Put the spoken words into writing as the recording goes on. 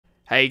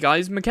Hey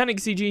guys, Mechanic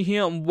CG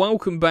here and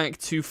welcome back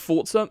to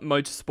Forza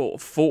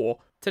Motorsport 4.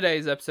 Today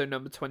is episode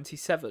number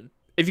 27.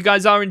 If you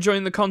guys are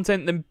enjoying the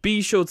content, then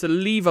be sure to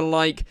leave a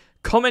like,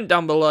 comment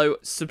down below,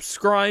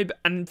 subscribe,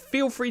 and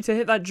feel free to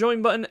hit that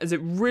join button as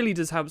it really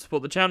does help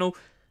support the channel.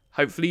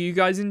 Hopefully you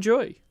guys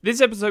enjoy. This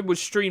episode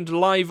was streamed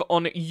live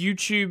on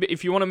YouTube.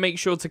 If you want to make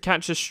sure to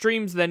catch the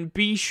streams, then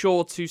be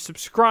sure to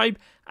subscribe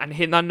and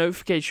hit that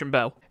notification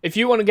bell. If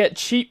you want to get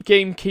cheap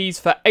game keys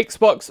for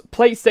Xbox,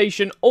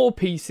 PlayStation, or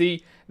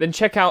PC, then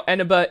check out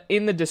Eneba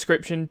in the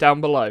description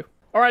down below.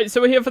 Alright,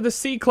 so we're here for the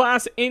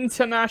C-Class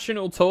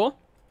International Tour.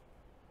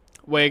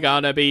 We're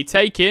gonna be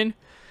taking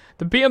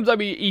the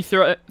BMW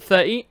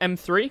E30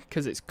 M3,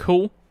 because it's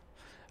cool.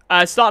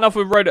 Starting off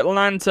with Road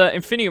Atlanta,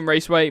 Infineon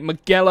Raceway,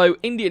 Mugello,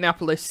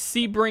 Indianapolis,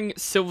 Sebring,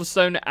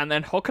 Silverstone, and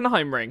then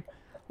Hockenheimring.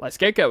 Let's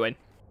get going.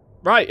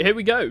 Right, here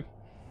we go.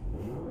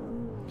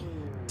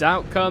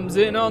 Doubt comes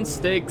in on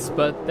sticks,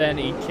 but then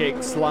he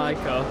kicks like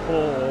a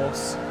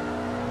horse.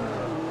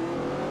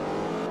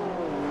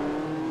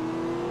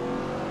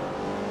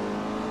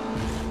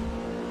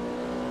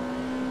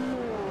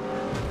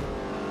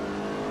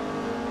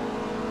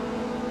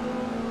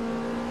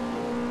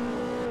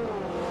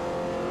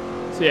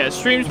 So yeah,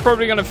 stream's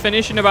probably going to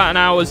finish in about an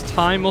hour's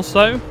time or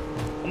so.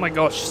 Oh my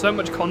gosh, so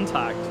much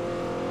contact.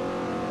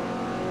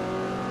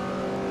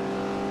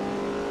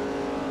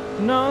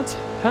 Not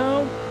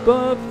how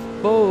but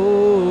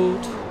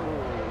boat.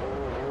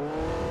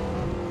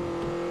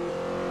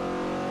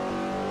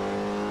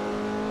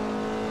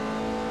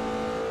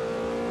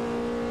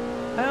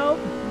 Help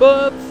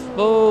but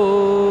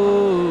boat.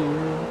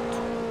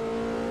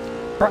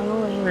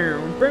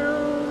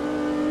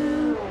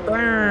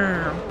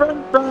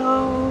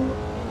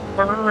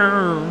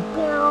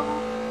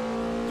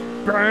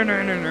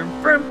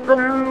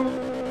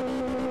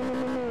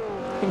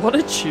 What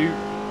a tune.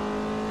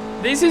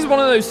 This is one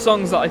of those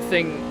songs that I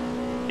think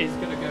is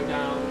going to go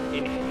down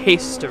in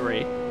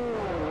history.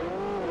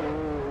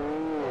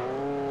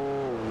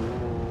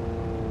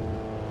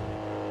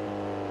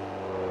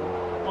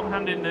 One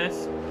hand in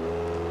this.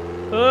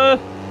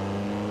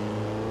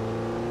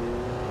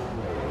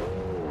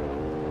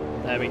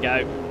 There we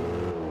go.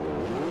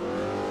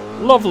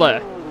 Lovely.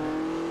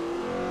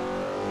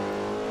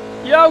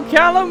 Yo,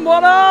 Callum,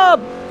 what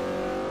up?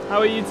 How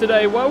are you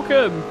today?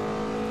 Welcome.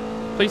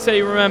 Please say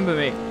you remember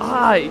me.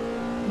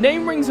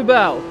 Name rings a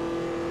bell.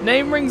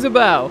 Name rings a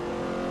bell.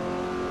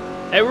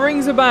 It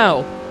rings a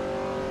bell.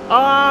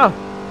 I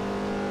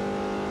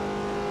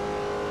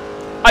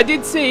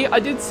did see.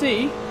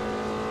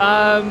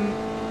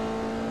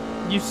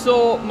 You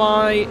saw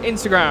my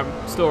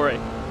Instagram story.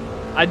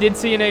 I did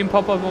see your name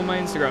pop up on my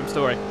Instagram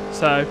story.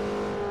 So,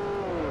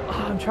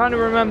 I'm trying to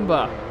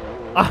remember.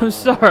 I'm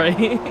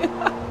sorry.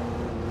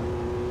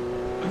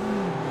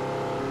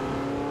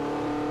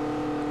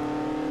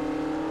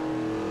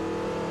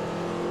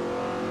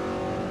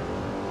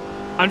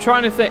 I'm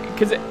trying to think,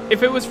 because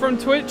if it was from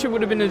Twitch, it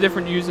would have been a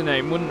different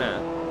username, wouldn't it?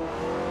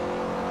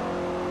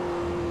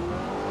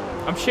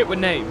 I'm shit with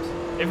names.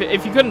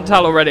 If you couldn't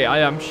tell already, I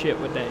am shit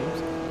with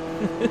names.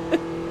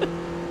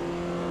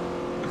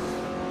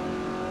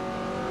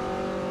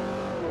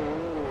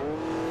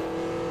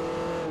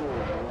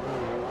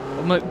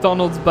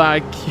 McDonald's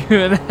bag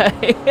Q&A.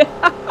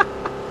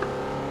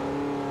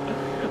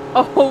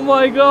 Oh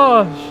my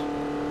gosh.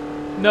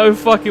 No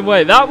fucking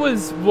way. That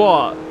was,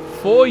 what,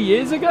 4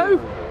 years ago?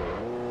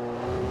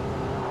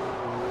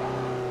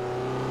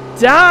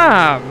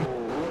 Damn!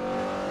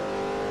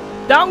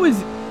 That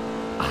was...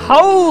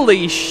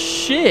 Holy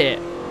shit!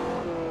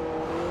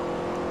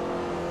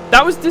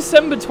 That was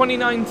December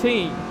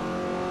 2019.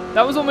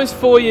 That was almost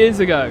 4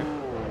 years ago.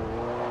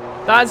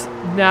 That's...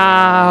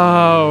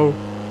 No!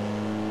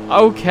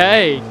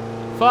 Okay.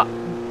 Fuck.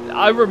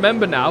 I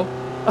remember now.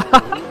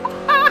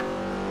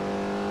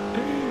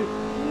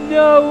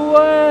 No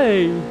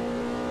way!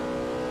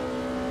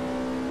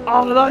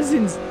 Oh,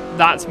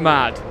 that's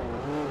mad.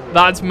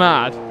 That's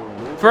mad.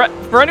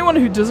 For anyone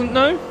who doesn't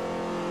know,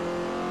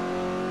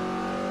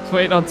 it's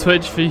waiting on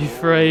Twitch for you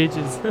for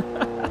ages.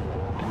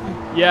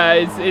 Yeah,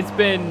 it's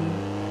been...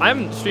 I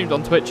haven't streamed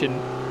on Twitch in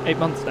 8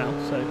 months now,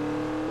 so...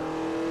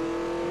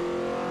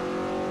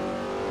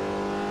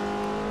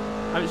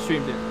 I haven't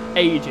streamed in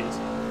ages.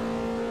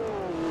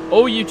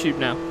 All YouTube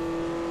now.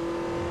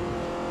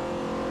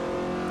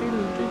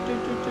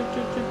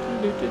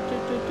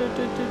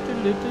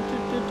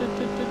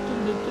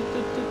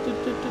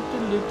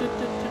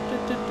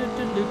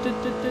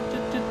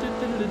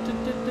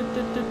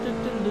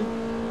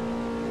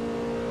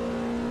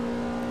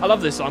 I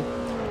love this song.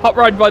 Hot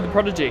Ride by The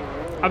Prodigy.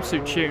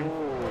 Absolute tune.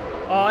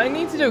 I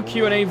need to do a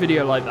Q&A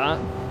video like that.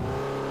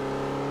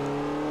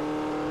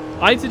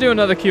 I need to do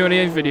another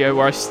Q&A video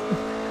where I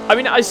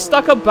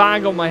stuck a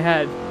bag on my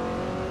head.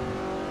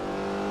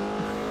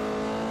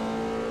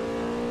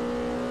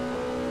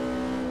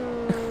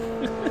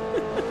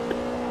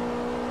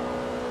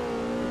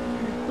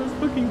 That's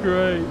fucking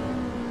great.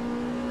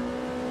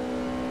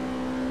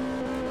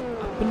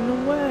 Up and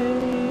away,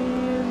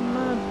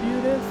 my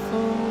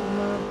beautiful.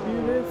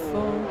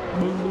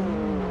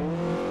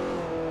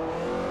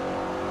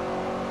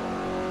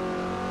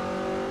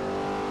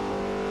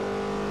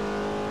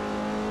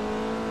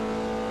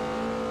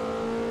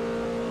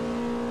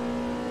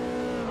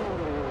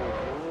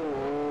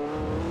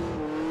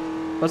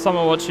 Last time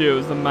I watched you, it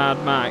was the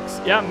Mad Max.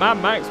 Yeah,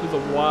 Mad Max was a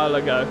while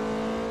ago.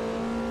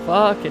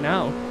 Fucking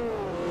hell.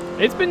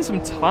 It's been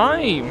some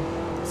time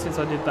since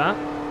I did that.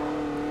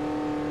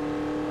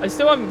 I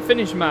still haven't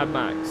finished Mad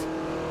Max.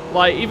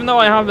 Like, even though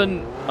I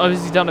haven't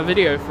obviously done a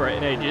video for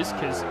it in ages,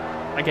 because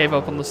I gave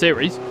up on the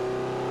series,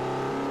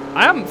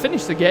 I haven't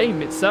finished the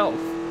game itself.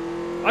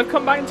 I've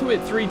come back to it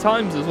 3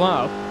 times as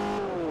well.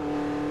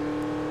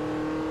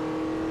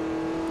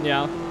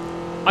 Yeah.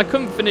 I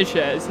couldn't finish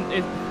it.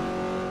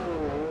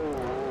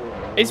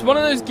 It's one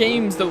of those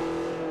games that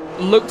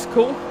looks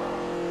cool,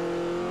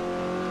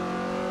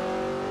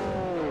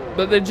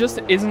 but there just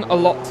isn't a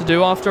lot to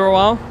do after a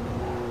while.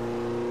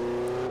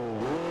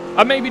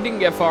 I maybe didn't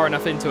get far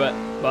enough into it,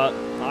 but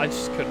I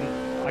just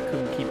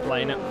couldn't keep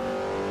playing it.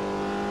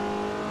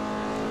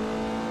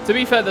 To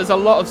be fair, there's a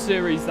lot of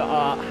series that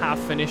are half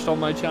finished on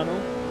my channel.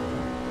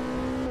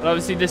 And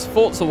obviously this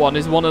Forza one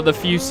is one of the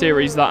few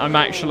series that I'm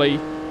actually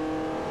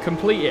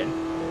completing.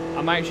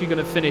 I'm actually going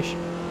to finish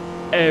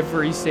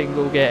every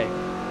single game.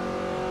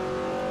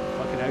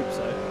 Fucking hope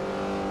so.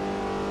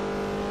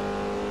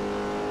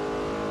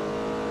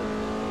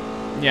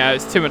 Yeah,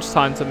 it's too much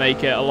time to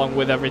make it along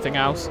with everything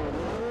else.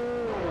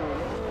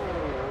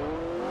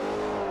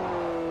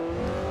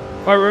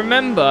 If I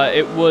remember,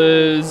 it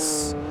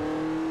was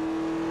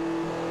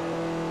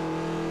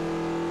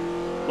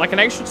like an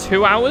extra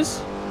 2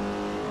 hours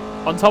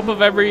on top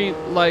of every,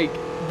 like,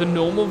 the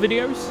normal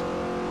videos.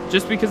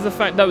 Just because of the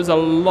fact there was a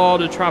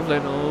lot of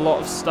traveling and a lot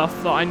of stuff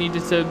that I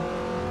needed to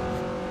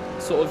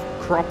sort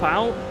of crop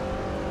out.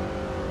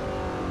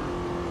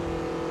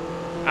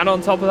 And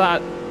on top of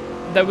that,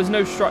 there was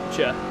no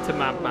structure to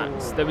Mad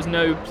Max. There was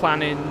no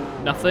planning,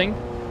 nothing.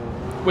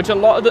 Which a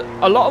lot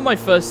of my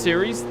first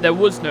series, there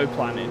was no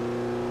planning.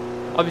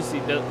 Obviously,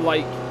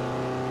 like,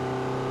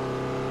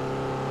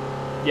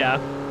 yeah.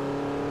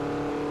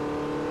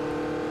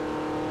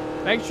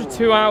 An extra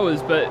 2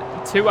 hours, but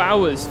 2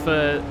 hours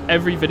for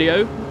every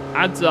video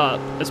adds up,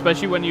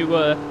 especially when you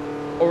were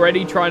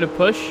already trying to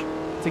push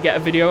to get a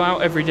video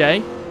out every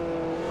day,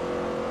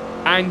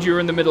 and you're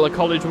in the middle of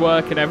college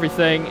work and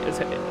everything.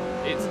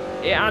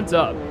 It adds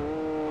up.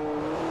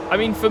 I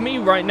mean, for me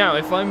right now,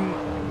 if I'm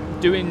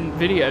doing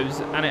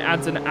videos and it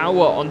adds an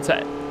hour onto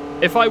it,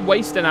 if I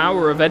waste an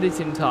hour of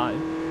editing time,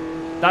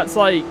 that's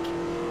like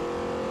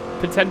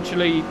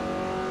potentially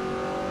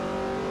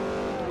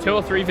 2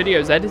 or 3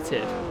 videos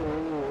edited.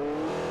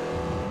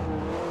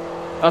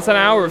 That's an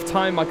hour of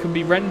time I could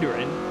be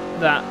rendering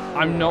that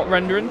I'm not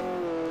rendering,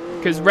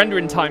 because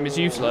rendering time is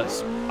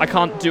useless. I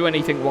can't do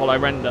anything while I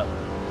render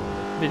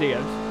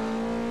videos.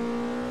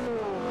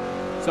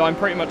 So I'm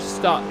pretty much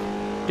stuck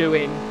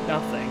doing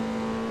nothing.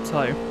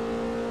 So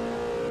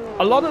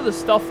a lot of the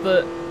stuff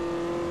that,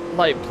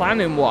 like,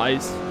 planning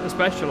wise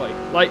especially,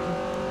 like,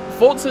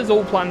 Forza's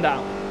all planned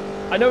out.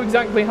 I know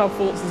exactly how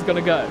Forza's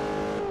gonna go.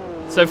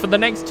 So for the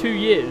next 2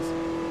 years,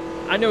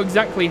 I know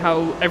exactly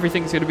how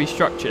everything's gonna be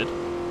structured.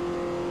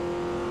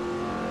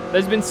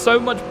 There's been so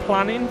much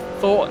planning,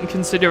 thought, and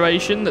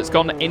consideration that's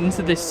gone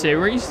into this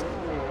series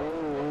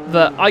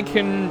that I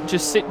can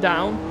just sit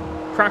down,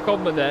 crack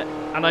on with it,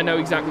 and I know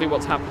exactly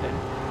what's happening.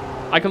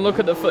 I can look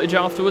at the footage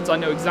afterwards, I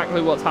know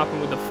exactly what's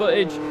happened with the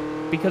footage,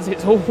 because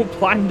it's all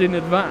planned in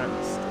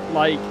advance.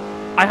 Like,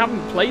 I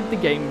haven't played the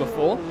game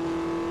before.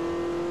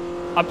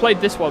 I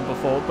played this one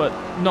before, but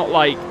not,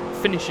 like,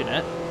 finishing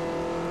it.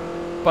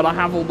 But I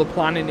have all the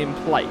planning in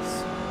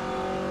place.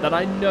 That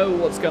I know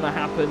what's going to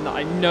happen, that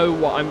I know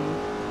what I'm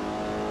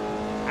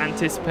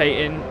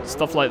anticipating,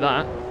 stuff like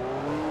that.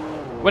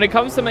 When it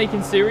comes to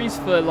making series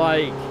for,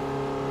 like,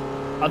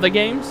 other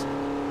games,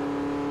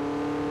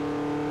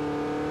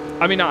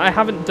 I mean, I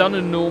haven't done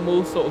a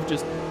normal sort of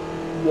just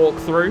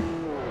walkthrough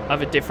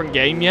of a different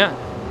game yet.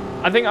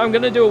 I think I'm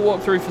going to do a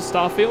walkthrough for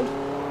Starfield,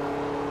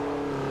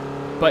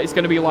 but it's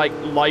going to be like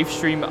live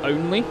stream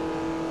only,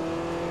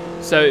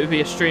 so it would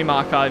be a stream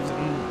archives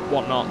and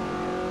whatnot.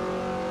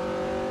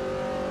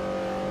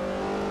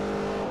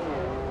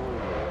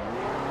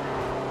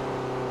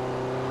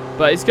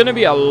 But it's going to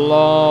be a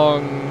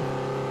long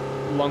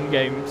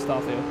game,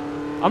 Starfield.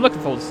 I'm looking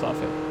forward to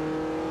Starfield.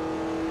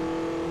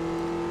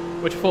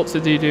 Which Forza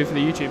do you do for the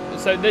YouTube?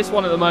 So this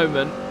one at the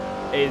moment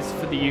is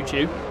for the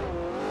YouTube,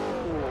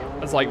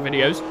 as like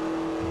videos.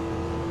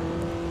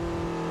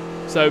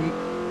 So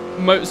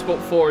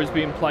Motorsport 4 is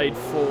being played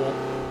for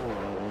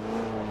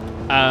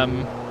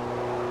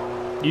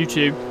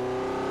YouTube.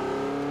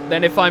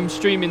 Then if I'm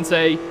streaming,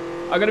 say,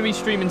 I'm going to be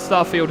streaming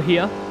Starfield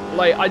here.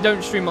 Like, I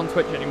don't stream on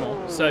Twitch anymore,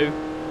 so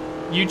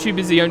YouTube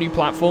is the only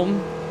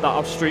platform that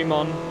I'll stream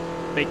on,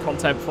 make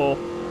content for,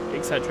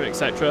 etc,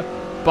 etc.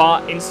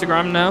 But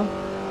Instagram now.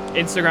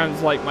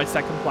 Instagram's like my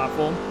second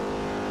platform.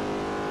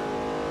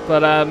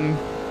 But,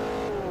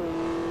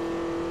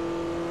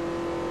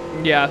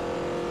 yeah.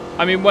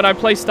 I mean, when I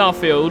play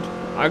Starfield,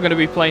 I'm going to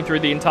be playing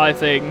through the entire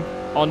thing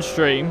on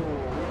stream.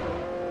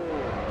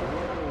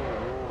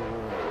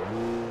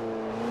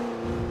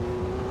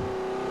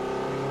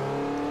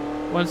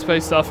 Once I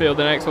played Starfield,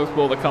 then Xbox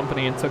bought the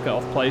company and took it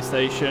off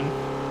PlayStation.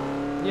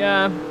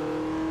 Yeah.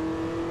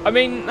 I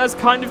mean, that's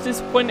kind of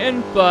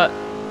disappointing, but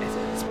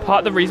it's part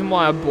of the reason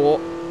why I bought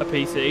a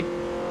PC.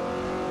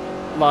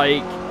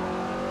 Like,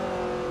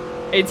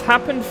 it's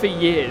happened for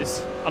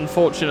years,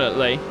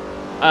 unfortunately.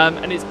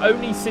 And it's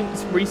only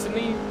since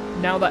recently,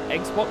 now that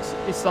Xbox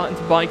is starting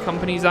to buy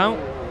companies out,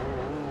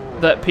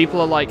 that people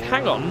are like,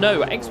 hang on,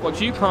 no,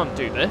 Xbox, you can't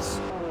do this.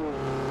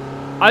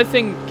 I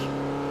think,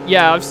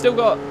 yeah, I've still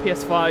got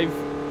PS5,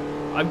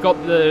 I've got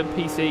the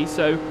PC,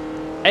 so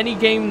any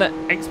game that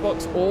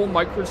Xbox or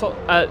Microsoft,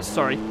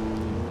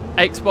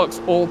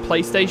 Xbox or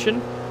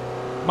PlayStation,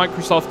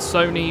 Microsoft,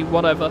 Sony,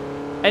 whatever,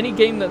 any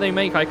game that they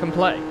make I can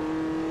play.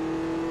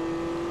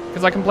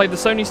 Because I can play the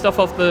Sony stuff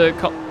off the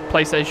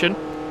PlayStation,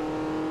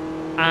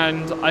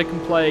 and I can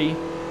play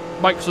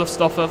Microsoft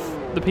stuff off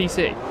the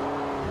PC.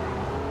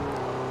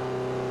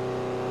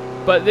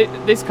 But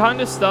this kind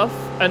of stuff,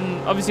 and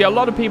obviously a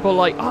lot of people are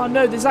like, oh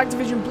no, this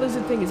Activision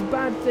Blizzard thing is a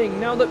bad thing.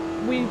 Now that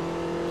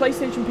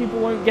PlayStation people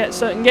won't get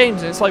certain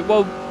games. And it's like,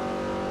 well,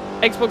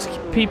 Xbox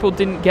people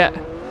didn't get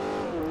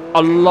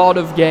a lot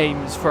of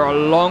games for a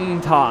long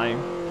time.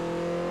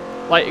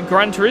 Like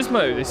Gran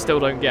Turismo, they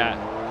still don't get.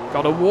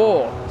 God of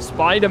War,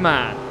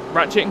 Spider-Man,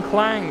 Ratchet and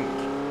Clank,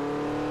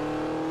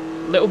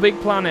 Little Big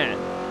Planet,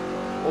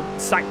 or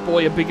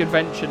Sackboy: A Big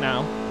Adventure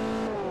now.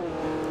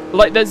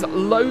 Like, there's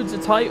loads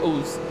of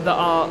titles that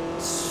are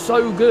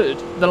so good.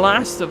 The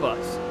Last of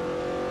Us.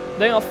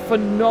 They are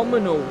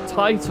phenomenal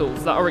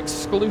titles that are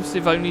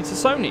exclusive only to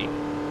Sony.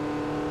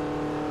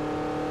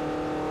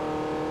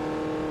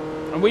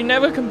 And we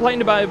never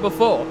complained about it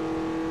before.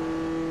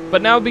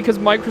 But now, because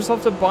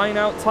Microsoft are buying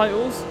out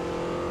titles,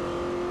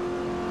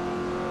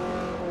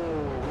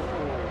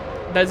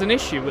 there's an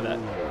issue with it.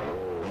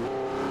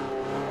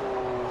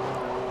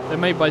 They're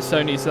made by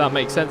Sony, so that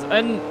makes sense.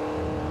 And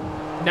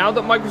now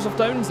that Microsoft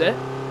owns it,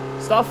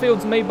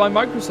 Starfield's made by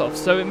Microsoft,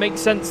 so it makes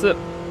sense that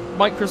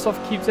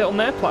Microsoft keeps it on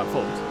their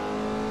platforms.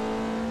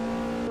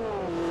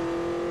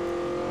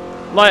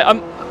 Like,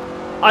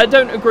 I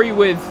don't agree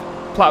with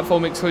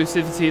platform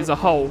exclusivity as a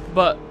whole,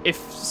 but if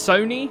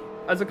Sony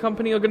as a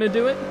company are going to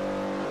do it,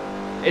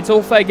 it's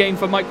all fair game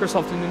for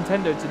Microsoft and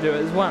Nintendo to do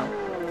it as well.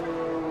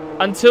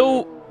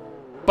 Until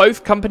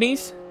both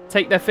companies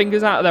take their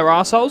fingers out of their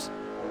arseholes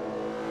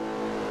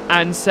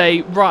and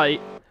say,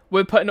 right,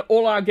 we're putting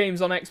all our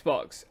games on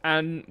Xbox,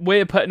 and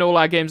we're putting all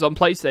our games on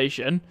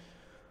PlayStation,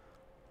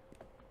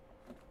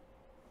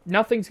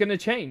 nothing's going to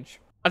change.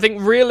 I think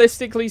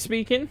realistically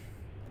speaking,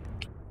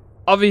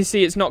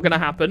 obviously it's not going to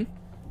happen,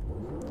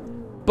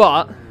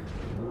 but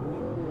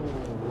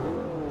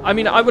I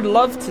mean, I would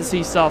love to see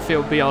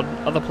Starfield be on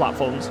other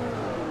platforms.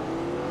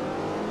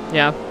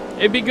 Yeah,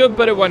 it'd be good,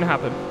 but it won't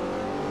happen.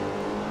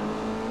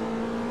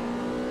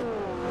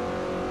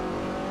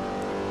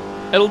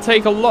 It'll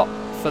take a lot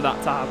for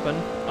that to happen,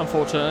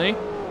 unfortunately.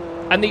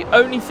 And the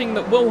only thing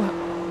that will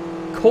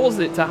cause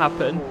it to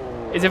happen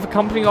is if a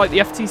company like the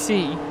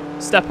FTC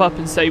step up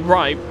and say,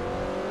 right,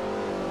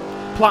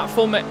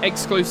 platform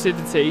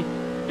exclusivity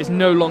is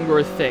no longer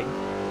a thing.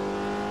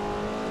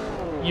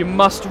 You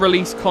must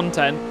release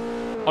content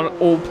on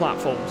all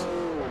platforms.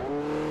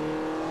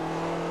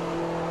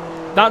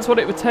 That's what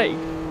it would take.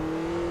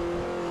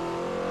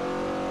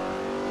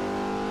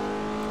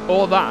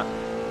 Or that.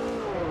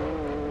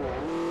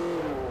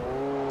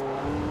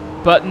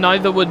 But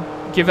neither would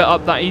give it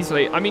up that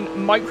easily. I mean,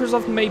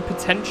 Microsoft may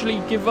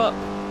potentially give up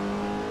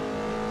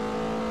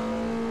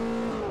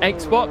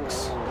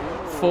Xbox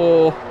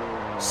for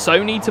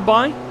Sony to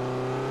buy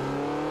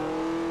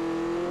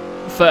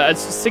for a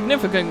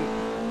significant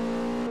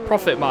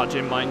profit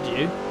margin, mind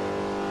you.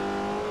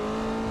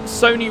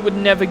 Sony would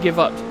never give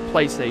up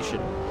PlayStation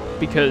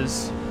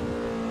because,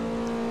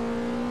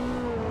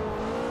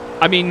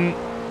 I mean,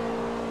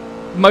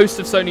 most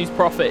of Sony's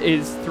profit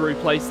is through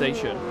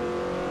PlayStation.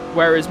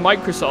 Whereas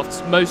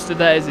Microsoft's, most of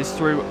theirs is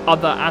through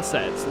other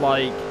assets,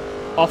 like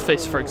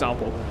Office, for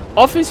example.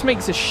 Office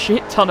makes a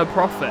shit ton of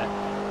profit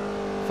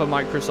for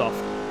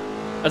Microsoft,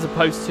 as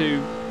opposed to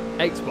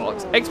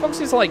Xbox. Xbox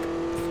is like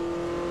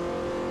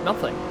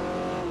nothing.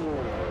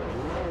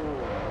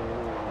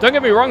 Don't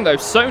get me wrong though,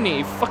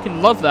 Sony fucking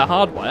love their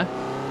hardware.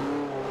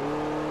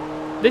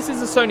 This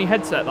is a Sony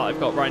headset that I've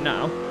got right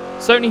now.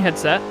 Sony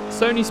headset,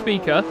 Sony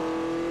speaker,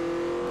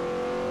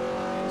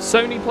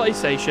 Sony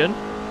PlayStation.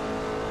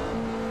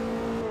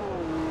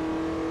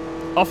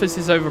 Office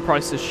is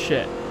overpriced as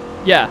shit.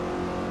 Yeah,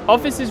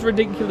 Office is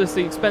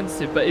ridiculously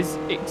expensive, but it's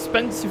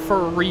expensive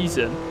for a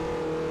reason.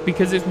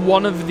 Because it's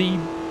one of the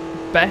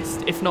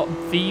best, if not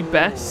the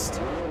best,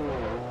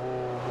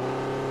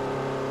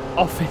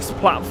 Office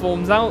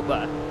platforms out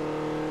there.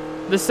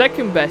 The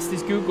second best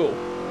is Google.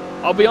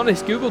 I'll be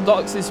honest, Google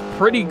Docs is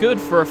pretty good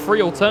for a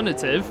free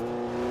alternative.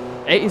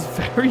 It is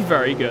very,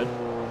 very good.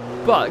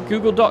 But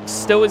Google Docs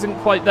still isn't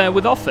quite there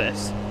with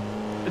Office.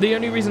 The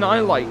only reason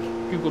I like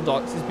Google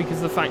Docs is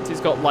because of the fact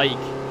it's got like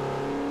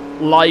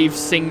live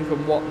sync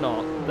and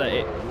whatnot, that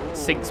it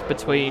syncs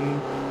between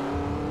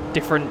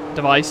different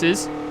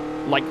devices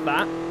like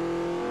that.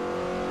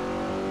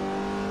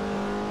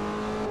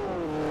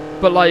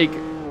 But like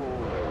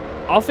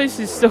Office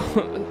is still...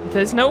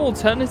 There's no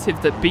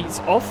alternative that beats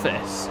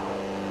Office.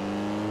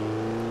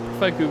 I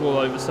prefer Google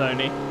over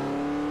Sony.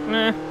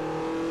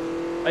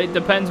 It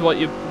depends what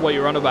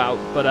you're on about,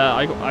 but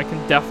I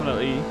can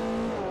definitely...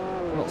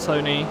 Not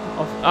Sony.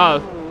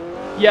 Oh,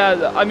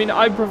 yeah, I mean,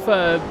 I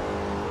prefer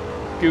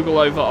Google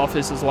over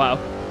Office as well,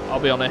 I'll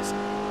be honest.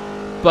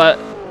 But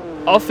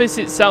Office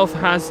itself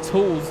has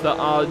tools that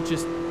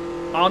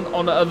aren't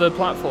on other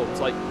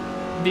platforms. Like,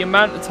 the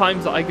amount of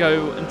times that I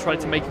go and try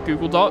to make a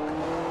Google Doc,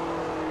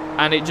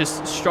 and it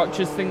just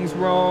structures things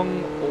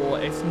wrong, or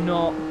it's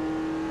not...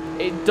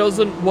 It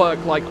doesn't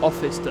work like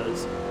Office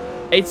does.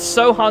 It's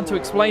so hard to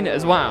explain it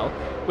as well,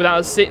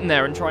 without sitting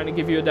there and trying to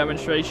give you a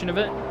demonstration of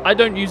it. I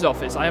don't use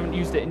Office. I haven't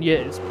used it in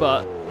years,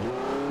 but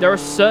there are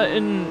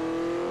certain...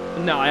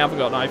 No, I haven't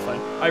got an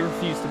iPhone. I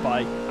refuse to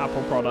buy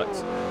Apple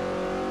products.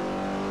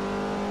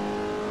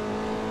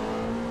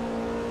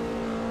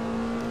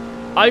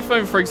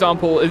 iPhone, for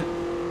example,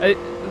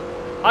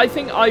 I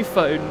think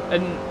iPhone,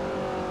 and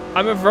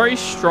I'm a very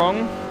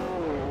strong...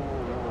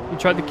 You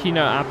tried the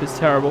Keynote app, is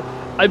terrible.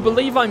 I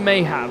believe I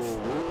may have,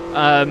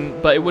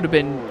 but it would have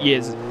been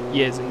years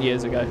and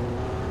years ago.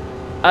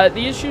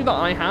 The issue that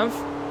I have,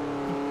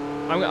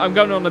 I'm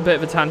going on a bit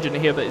of a tangent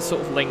here, but it's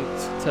sort of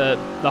linked to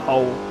the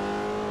whole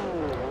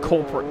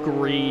corporate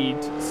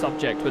greed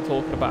subject we're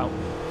talking about.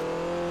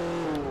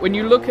 When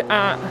you look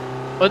at...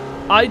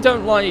 I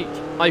don't like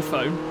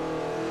iPhone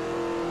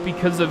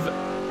because of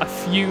a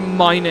few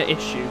minor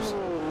issues.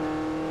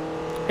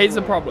 Here's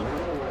the problem.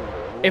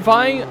 If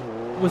I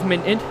was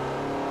minted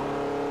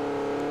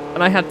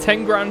and I had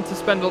 10 grand to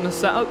spend on a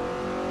setup,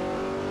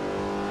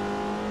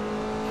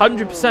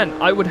 100%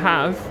 I would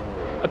have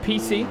a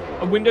PC,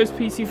 a Windows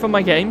PC for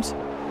my games.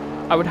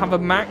 I would have a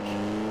Mac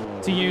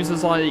to use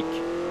as like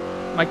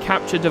my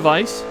capture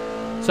device.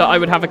 So I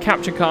would have a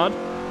capture card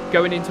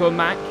going into a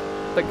Mac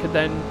that could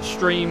then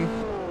stream,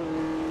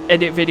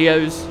 edit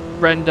videos,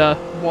 render,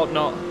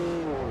 whatnot.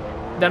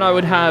 Then I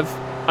would have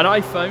an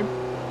iPhone,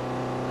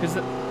 because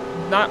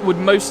that would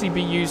mostly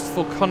be used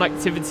for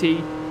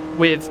connectivity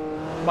with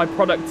my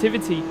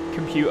productivity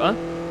computer,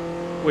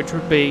 which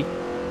would be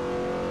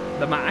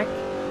the Mac.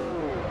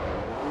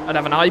 I'd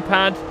have an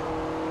iPad.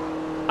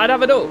 I'd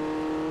have it all.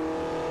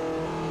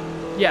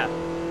 Yeah,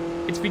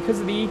 it's because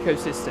of the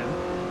ecosystem.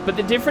 But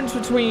the difference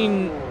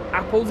between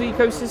Apple's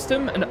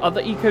ecosystem and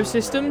other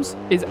ecosystems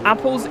is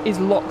Apple's is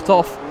locked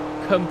off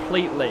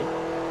completely.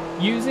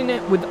 Using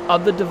it with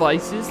other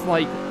devices,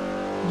 like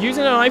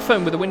using an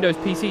iPhone with a Windows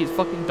PC, is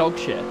fucking dog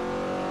shit.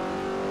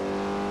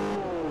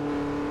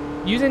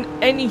 Using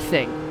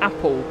anything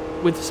Apple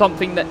with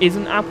something that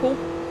isn't Apple,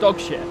 dog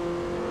shit.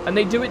 And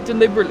they do it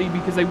deliberately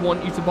because they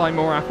want you to buy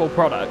more Apple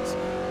products,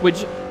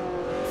 which,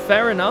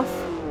 fair enough,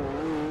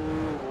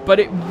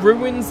 but it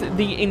ruins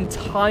the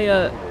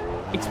entire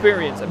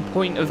experience and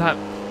point of that.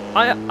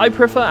 I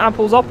prefer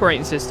Apple's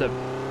operating system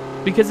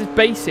because it's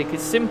basic,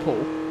 it's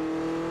simple.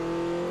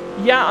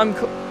 Yeah,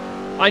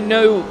 I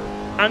know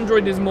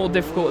Android is more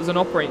difficult as an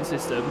operating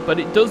system, but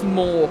it does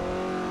more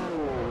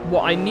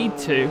what I need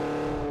to.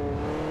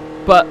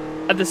 But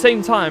at the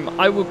same time,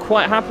 I would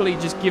quite happily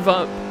just give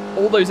up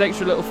all those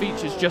extra little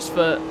features just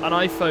for an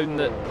iPhone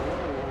that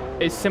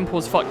is simple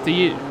as fuck to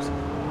use,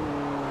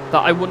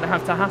 that I wouldn't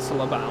have to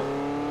hassle about.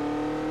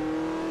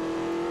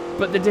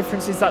 But the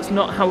difference is that's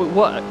not how it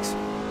works.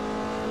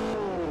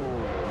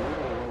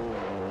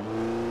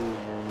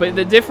 But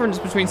the difference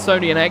between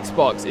Sony and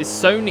Xbox is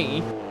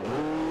Sony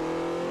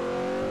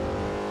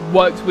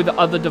works with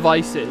other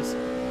devices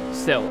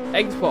still.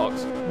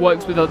 Xbox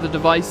works with other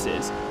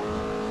devices.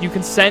 You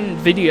can send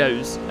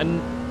videos and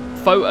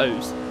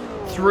photos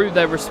through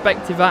their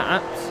respective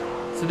apps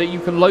so that you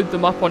can load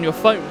them up on your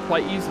phone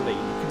quite easily.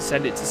 You can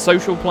send it to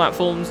social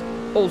platforms,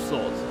 all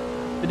sorts.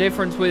 The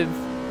difference with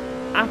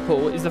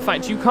Apple is the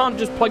fact you can't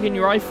just plug in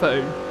your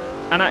iPhone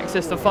and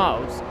access the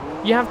files.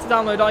 You have to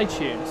download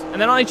iTunes,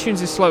 and then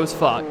iTunes is slow as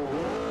fuck.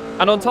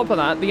 And on top of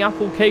that, the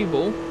Apple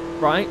cable,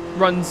 right,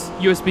 runs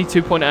USB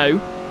 2.0,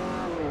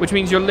 which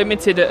means you're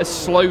limited at a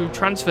slow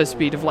transfer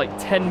speed of like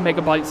 10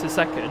 megabytes a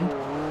second,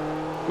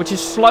 which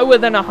is slower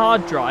than a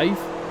hard drive.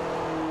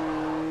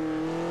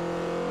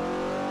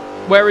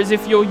 Whereas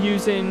if you're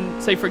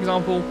using, say for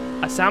example,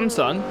 a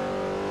Samsung,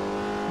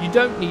 you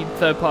don't need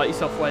third-party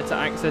software to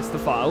access the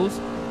files.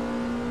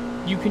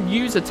 You can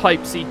use a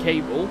Type-C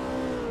cable,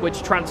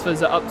 which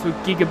transfers it up to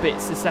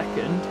gigabits a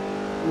second,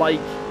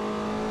 like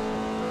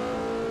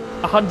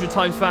 100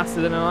 times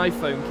faster than an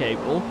iPhone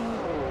cable.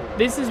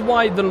 This is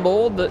why the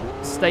law that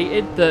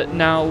stated that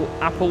now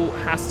Apple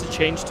has to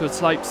change to a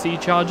Type-C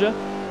charger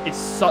is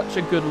such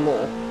a good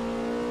law.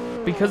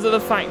 Because of the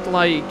fact,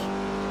 like,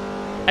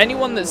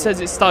 anyone that says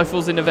it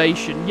stifles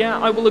innovation, yeah,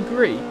 I will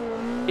agree.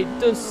 It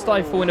does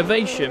stifle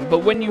innovation, but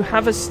when you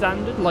have a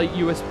standard like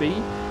USB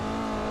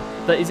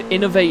that is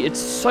innovated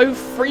so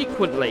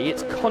frequently,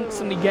 it's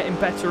constantly getting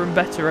better and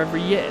better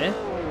every year.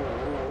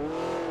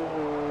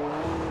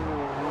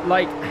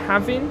 Like,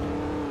 having...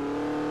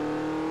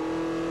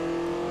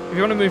 If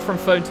you want to move from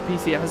phone to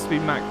PC, it has to be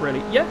Mac,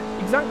 really. Yeah,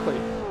 exactly.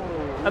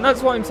 And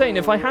that's what I'm saying.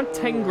 If I had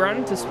 10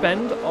 grand to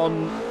spend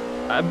on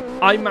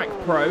iMac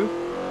Pro,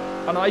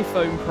 an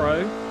iPhone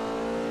Pro,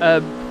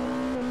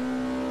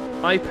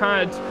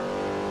 iPad,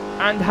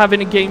 and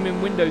having a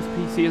gaming Windows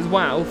PC as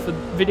well for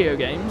video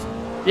games,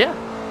 yeah,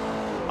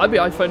 I'd be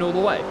iPhone all the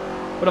way.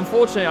 But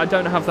unfortunately, I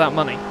don't have that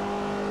money.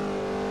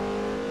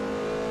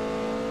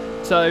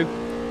 So,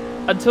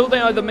 until they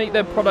either make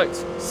their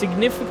products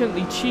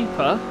significantly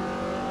cheaper,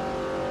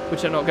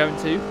 which they're not going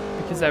to,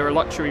 because they're a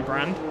luxury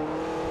brand,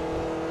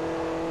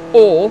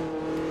 or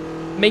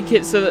make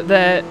it so that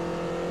they're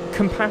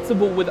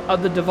compatible with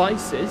other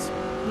devices,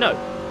 no.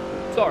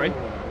 Sorry.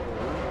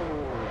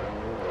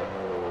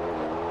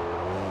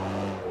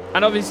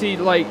 And obviously,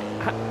 like,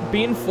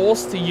 being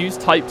forced to use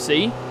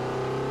Type-C,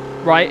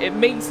 right, it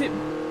makes it,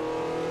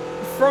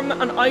 from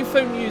an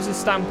iPhone user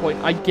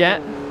standpoint, I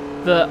get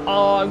that,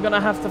 oh, I'm going to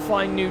have to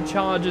find new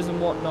chargers and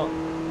whatnot.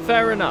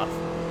 Fair enough.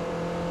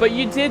 But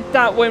you did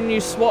that when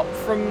you swapped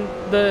from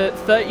the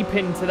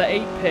 30-pin to the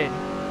 8-pin.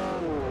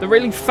 The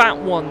really fat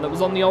one that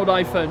was on the old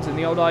iPhones and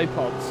the old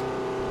iPods.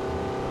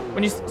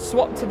 When you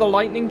swapped to the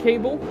lightning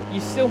cable,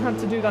 you still had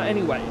to do that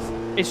anyways.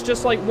 It's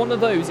just like one of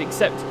those,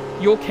 except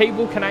your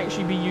cable can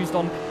actually be used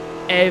on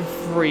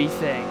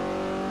everything.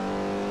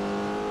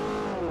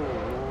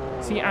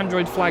 See,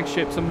 Android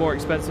flagships are more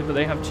expensive, but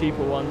they have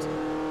cheaper ones.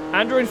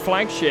 Android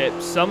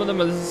flagships, some of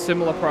them are a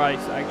similar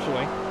price,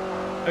 actually.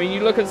 I mean,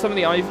 you look at some of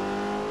the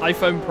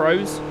iPhone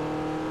Pros,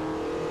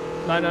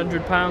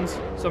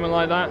 £900, something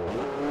like that.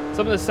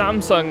 Some of the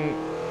Samsung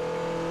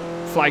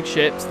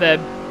flagships, they're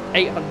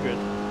 $800.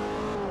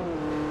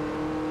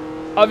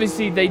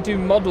 Obviously, they do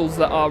models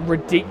that are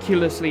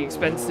ridiculously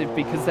expensive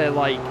because they're,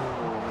 like,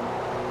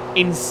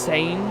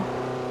 insane.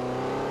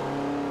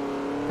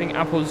 I think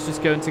Apple's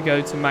just going to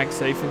go to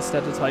MagSafe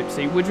instead of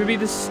Type-C, which would be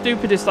the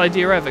stupidest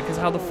idea ever, because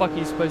how the fuck are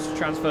you supposed to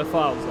transfer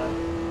files there?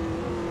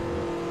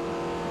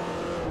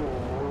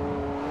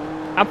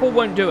 Apple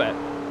won't do it.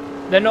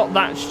 They're not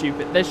that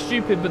stupid. They're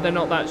stupid, but they're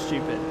not that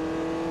stupid.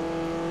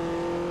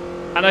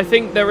 And I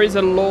think there is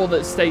a law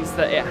that states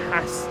that it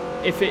has,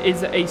 if it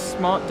is a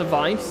smart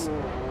device,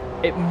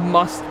 it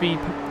must be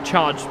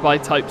charged by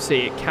Type-C.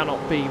 It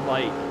cannot be,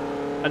 like,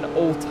 an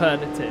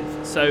alternative.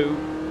 So,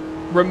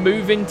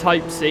 removing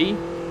Type-C,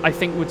 I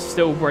think, would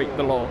still break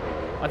the law.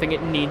 I think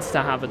it needs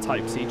to have a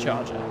Type-C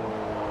charger.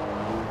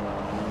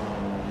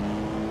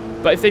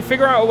 But if they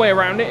figure out a way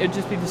around it, it'd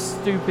just be the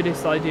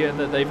stupidest idea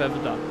that they've ever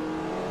done.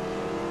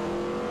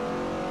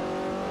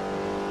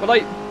 But,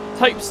 like,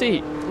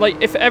 Type-C,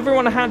 like, if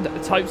everyone had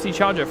a Type-C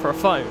charger for a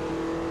phone,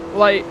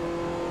 like,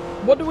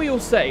 what do we all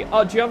say?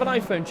 Oh, do you have an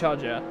iPhone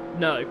charger?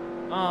 No.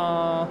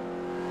 Ah,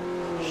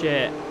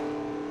 shit.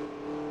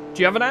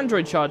 Do you have an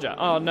Android charger?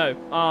 Oh, no.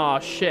 Ah,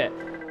 shit.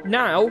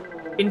 Now,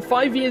 in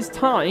 5 years'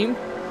 time,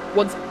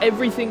 once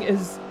everything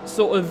is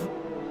sort of,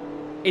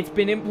 it's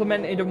been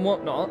implemented and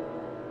whatnot,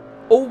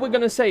 all we're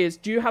going to say is,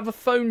 do you have a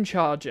phone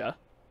charger?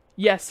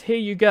 Yes, here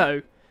you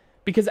go.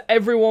 Because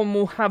everyone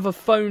will have a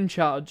phone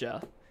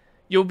charger.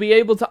 You'll be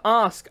able to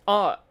ask,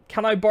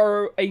 can I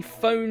borrow a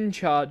phone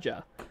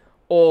charger?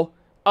 Or,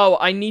 oh,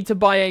 I need to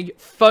buy a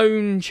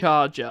phone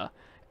charger.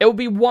 It'll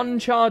be one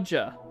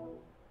charger.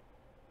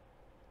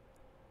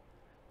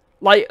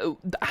 Like,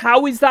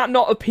 how is that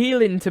not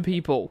appealing to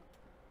people?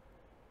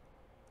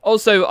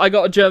 Also, I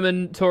got a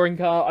German touring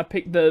car. I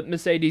picked the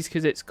Mercedes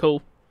because it's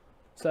cool.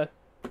 So,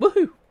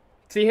 woohoo.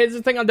 See, here's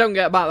the thing I don't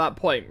get about that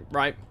point,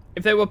 right?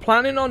 If they were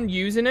planning on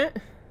using it,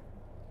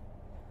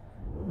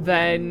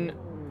 then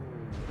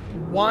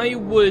why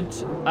would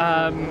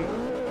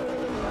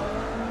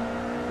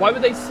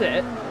they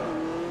sit,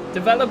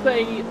 develop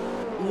a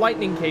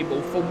lightning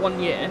cable for 1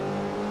 year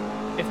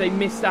if they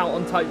missed out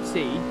on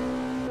Type-C,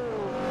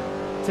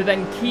 to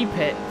then keep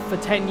it for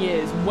 10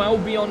 years, well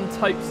beyond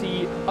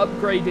Type-C,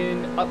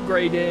 upgrading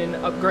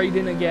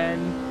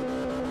again?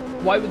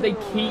 Why would they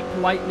keep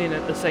lightning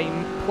at the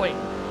same point?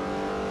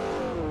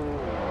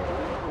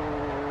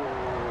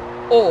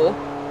 Or,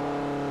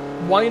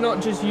 why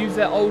not just use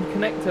their old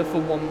connector for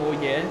 1 more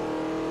year,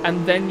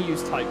 and then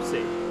use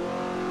Type-C?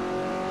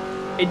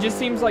 It just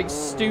seems like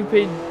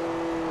stupid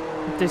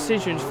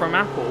decisions from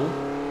Apple.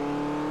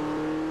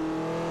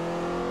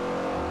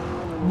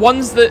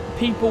 Ones that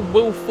people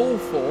will fall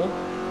for,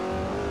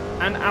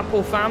 and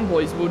Apple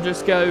fanboys will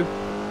just go,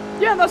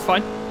 yeah, that's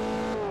fine.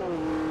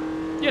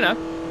 You know.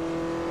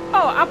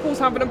 Oh, Apple's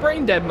having a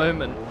brain dead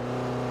moment.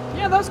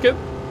 Yeah, that's good.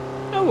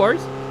 No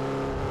worries.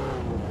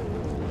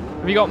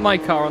 Have you got my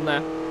car on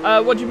there?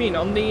 What do you mean?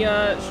 On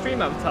the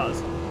stream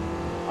avatars?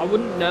 I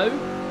wouldn't know.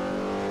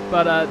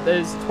 But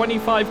there's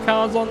 25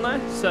 cars on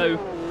there. So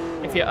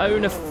if you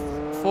own a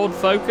Ford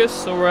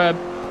Focus or a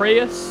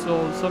Prius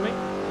or something,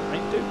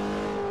 might do.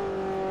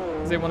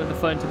 Because they wanted the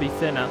phone to be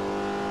thinner.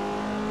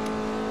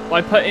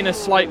 By putting a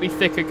slightly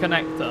thicker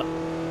connector.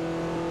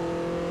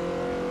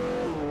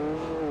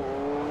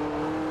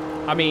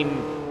 I mean,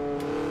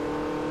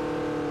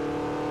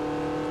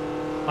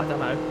 I don't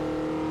know.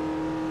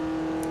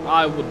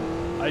 I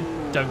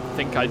don't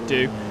think I'd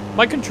do.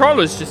 My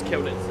controller's just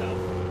killed itself.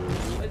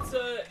 Let's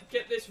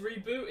get this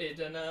rebooted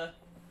and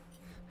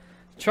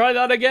Try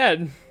that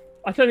again.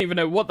 I don't even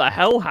know what the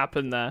hell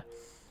happened there.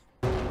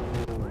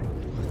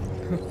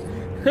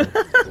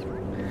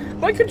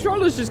 My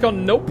controller's just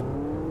gone, nope.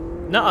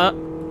 Nuh-uh.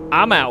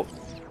 I'm out.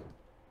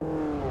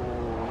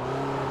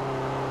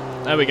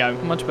 There we go.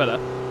 Much better.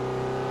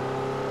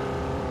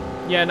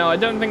 Yeah, no, I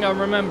don't think I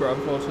remember,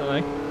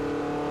 unfortunately.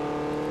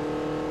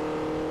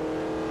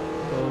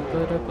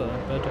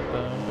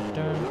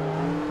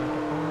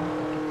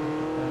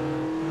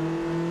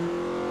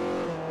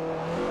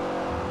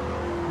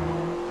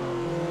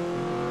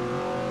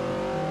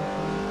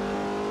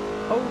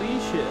 Holy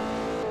shit.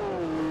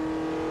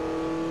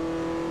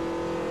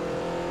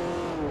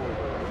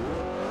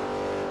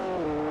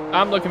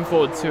 I'm looking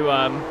forward to,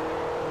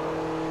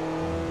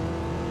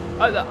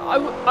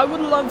 I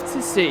would love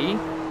to see...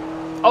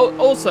 Oh,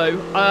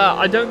 also,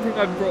 I don't think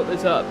I've brought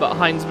this up, but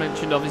Heinz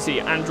mentioned, obviously,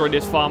 Android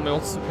is far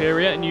more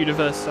superior in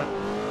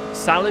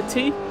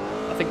universality.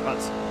 I think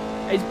that's...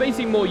 It's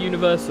basically more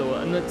universal,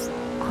 and that's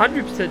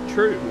 100%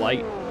 true.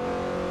 Like,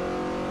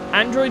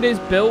 Android is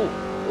built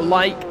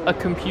like a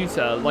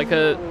computer, like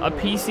a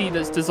PC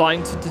that's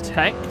designed to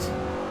detect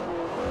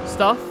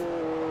stuff.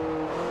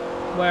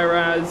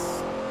 Whereas...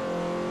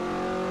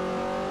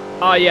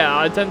 Oh, yeah,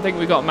 I don't think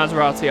we got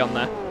Maserati on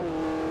there.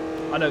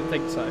 I don't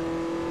think so.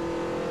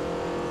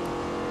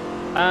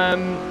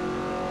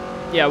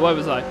 Yeah, where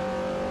was I?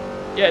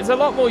 Yeah, it's a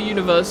lot more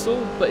universal,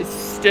 but it's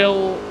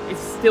still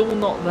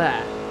not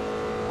there,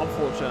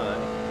 unfortunately.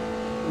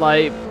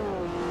 Like,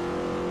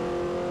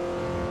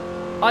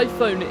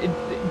 iPhone, it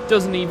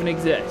doesn't even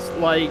exist.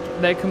 Like,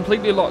 they're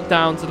completely locked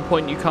down to the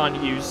point you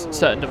can't use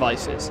certain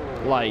devices.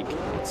 Like,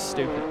 it's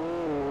stupid.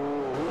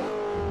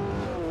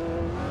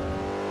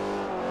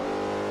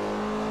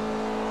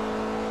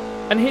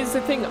 And here's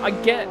the thing, I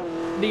get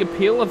the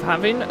appeal of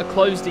having a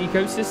closed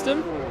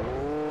ecosystem,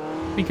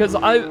 because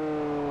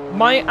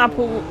my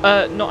Apple,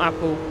 not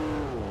Apple,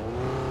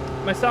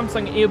 my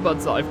Samsung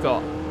earbuds that I've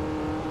got,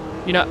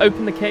 you know,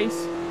 open the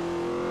case,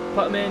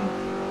 put them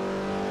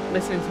in,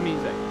 listening to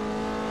music.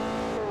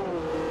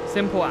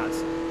 Simple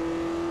as.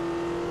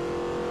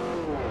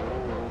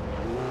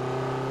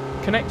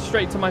 Connect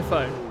straight to my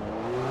phone.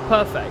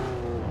 Perfect.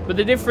 But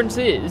the difference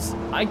is,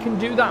 I can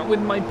do that with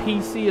my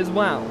PC as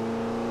well.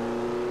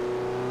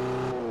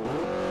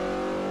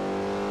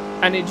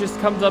 And it just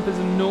comes up as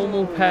a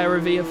normal pair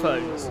of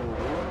earphones.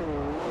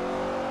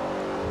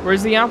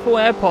 Whereas the Apple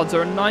AirPods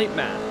are a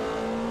nightmare.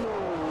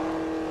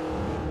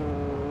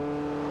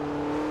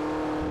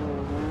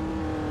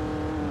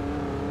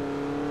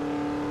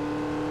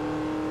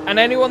 And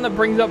anyone that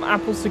brings up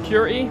Apple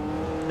security,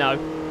 no.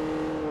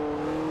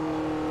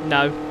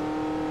 No.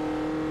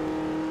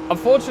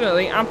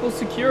 Unfortunately, Apple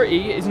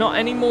security is not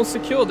any more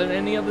secure than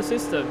any other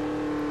system,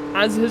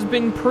 as has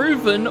been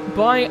proven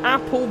by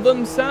Apple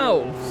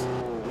themselves.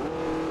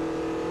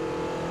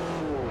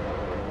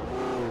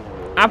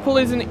 Apple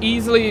is an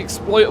easily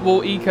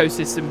exploitable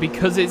ecosystem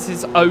because it's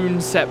its own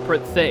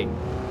separate thing.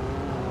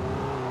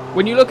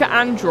 When you look at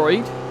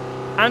Android,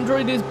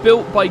 Android is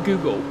built by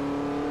Google.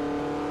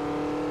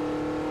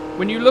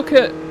 When you look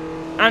at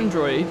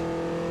Android,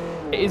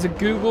 it is a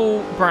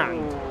Google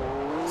brand.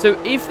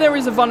 So if there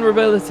is a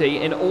vulnerability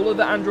in all of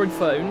the Android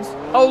phones,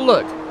 oh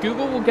look,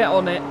 Google will get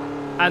on it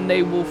and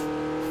they will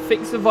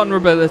fix the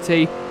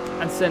vulnerability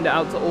and send it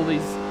out to all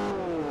these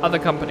other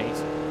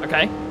companies,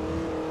 okay?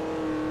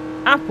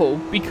 Apple,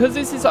 because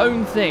it's its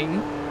own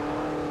thing,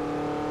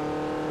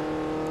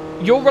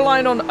 you're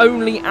relying on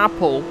only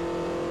Apple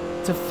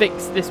to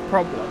fix this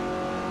problem.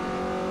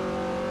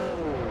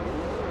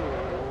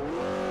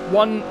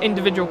 One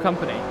individual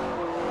company.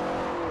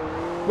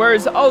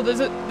 Whereas, oh,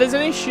 there's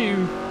an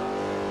issue.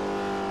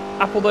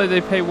 Apple, though, they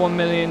pay $1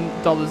 million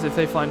if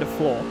they find a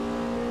flaw.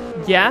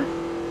 Yeah,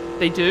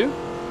 they do.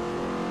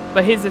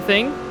 But here's the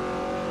thing.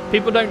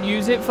 People don't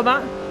use it for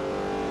that.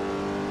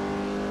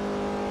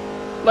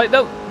 Like,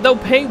 they'll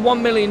pay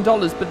 $1 million,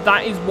 but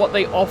that is what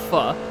they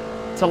offer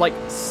to, like,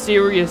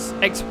 serious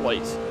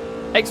exploits.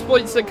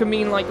 Exploits that can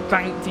mean, like,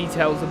 bank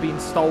details are being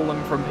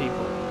stolen from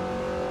people.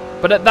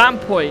 But at that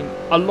point,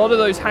 a lot of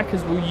those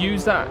hackers will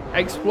use that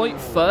exploit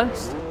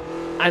first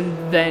and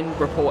then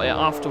report it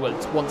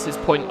afterwards once it's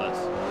pointless.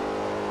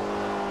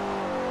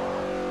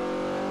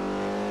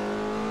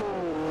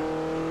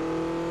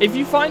 If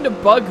you find a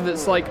bug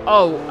that's like,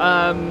 oh,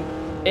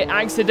 it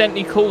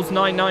accidentally calls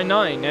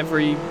 999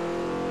 every...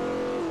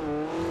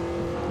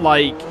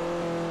 Like,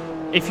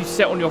 if you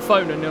sit on your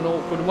phone in an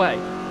awkward way.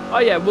 Oh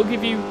yeah, we'll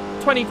give you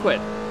 20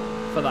 quid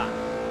for that.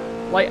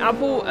 Like,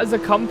 Apple as a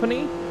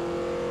company,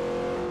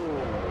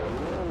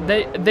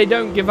 they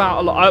don't give out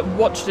a lot. I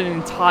watched an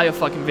entire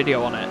fucking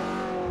video on it.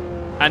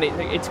 And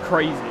it's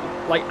crazy.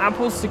 Like,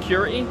 Apple's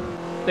security,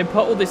 they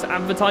put all this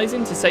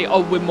advertising to say, oh,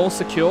 we're more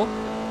secure.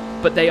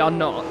 But they are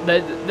not.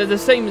 They're the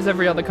same as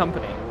every other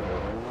company.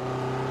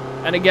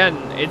 And again,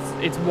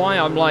 it's why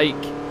I'm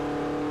like,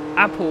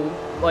 Apple...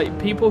 Like,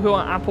 people who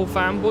are Apple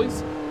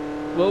fanboys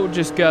will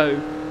just go,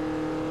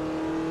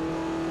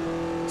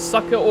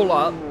 suck it all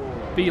up,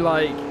 be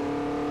like,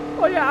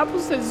 oh yeah, Apple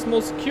says it's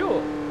more secure.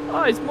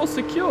 Oh, it's more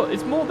secure.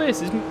 It's more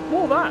this, it's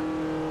more that.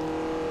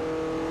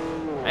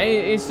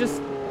 It's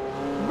just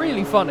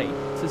really funny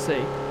to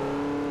see.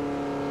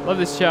 Love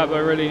this chat, but I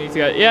really need to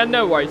go. Yeah,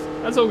 no worries.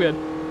 That's all good.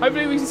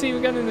 Hopefully we can see you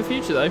again in the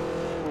future, though.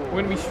 We're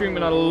going to be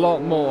streaming a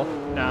lot more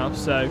now,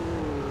 so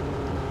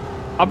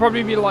I'll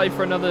probably be live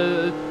for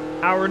another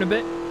hour and a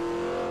bit.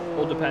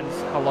 All depends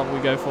how long we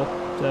go for.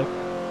 So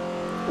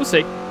we'll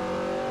see. We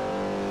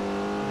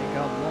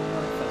got one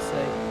life, I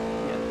say.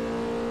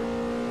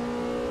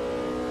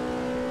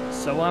 Yeah.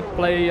 So I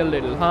play a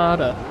little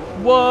harder.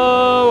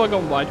 Whoa! I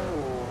got wide.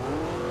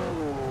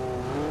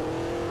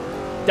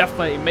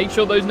 Definitely make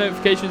sure those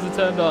notifications are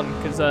turned on,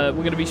 because we're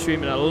going to be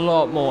streaming a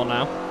lot more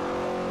now.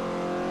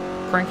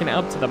 Cranking it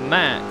up to the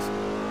max.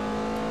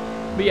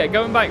 But yeah,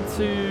 going back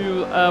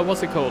to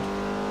what's it called?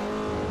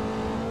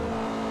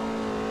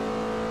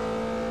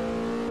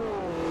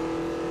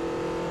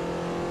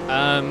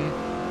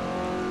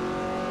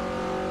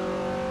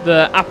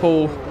 The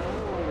Apple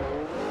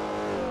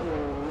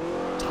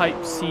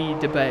Type-C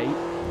debate.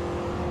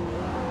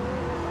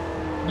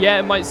 Yeah,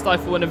 it might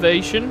stifle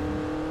innovation.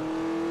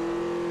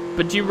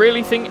 But do you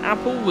really think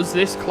Apple was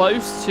this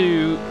close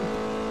to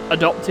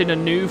adopting a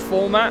new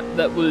format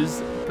that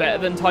was better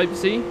than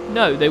Type-C?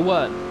 No, they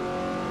weren't.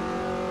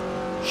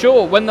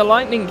 Sure, when the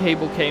Lightning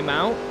cable came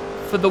out,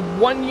 for the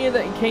 1 year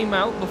that it came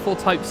out before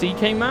Type-C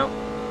came out,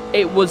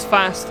 it was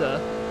faster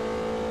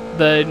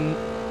than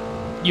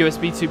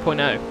USB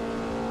 2.0,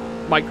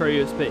 micro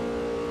USB.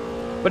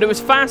 But it was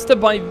faster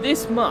by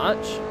this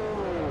much.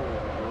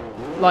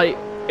 Like,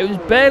 it was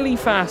barely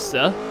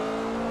faster,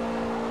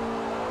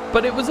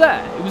 but it was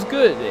there. It was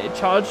good. It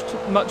charged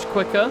much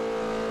quicker.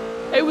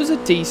 It was a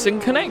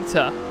decent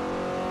connector.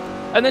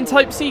 And then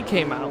Type-C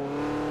came out.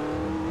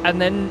 And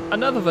then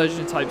another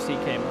version of Type-C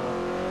came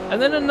out.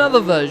 And then another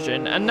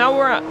version. And now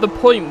we're at the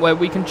point where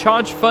we can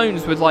charge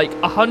phones with like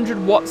 100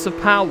 watts of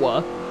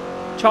power.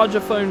 Charge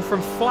a phone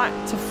from flat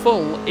to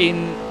full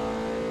in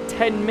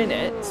 10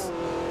 minutes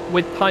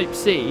with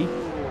Type-C.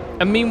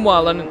 And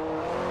meanwhile, an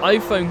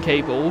iPhone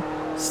cable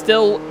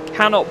still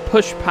cannot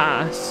push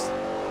past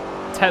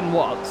 10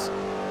 watts.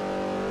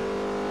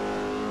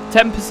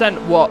 10%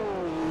 what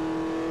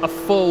a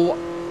full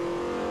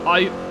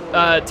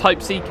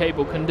Type-C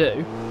cable can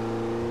do.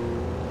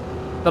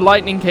 The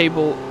Lightning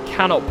cable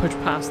cannot push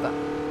past that.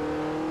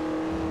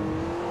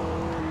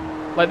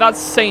 Like, that's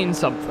saying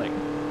something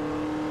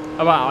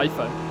about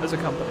iPhone as a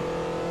company.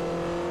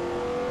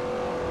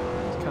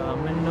 It's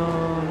coming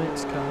on,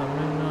 it's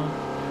coming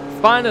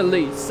on.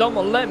 Finally,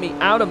 someone let me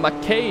out of my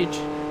cage.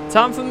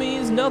 Time for me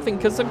is nothing,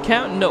 cause I'm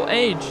counting no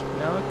age.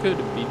 Now I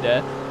couldn't be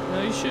there.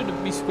 No, you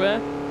shouldn't be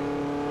square.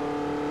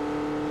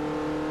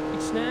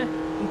 It's not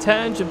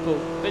intangible.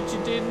 Bet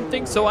you didn't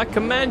think so, I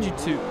command you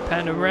to.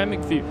 Panoramic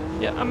view.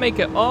 Yeah, I make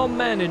it all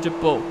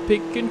manageable.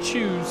 Pick and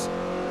choose.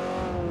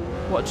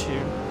 What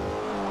tune?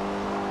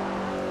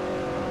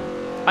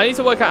 I need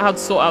to work out how to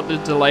sort out the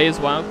delay as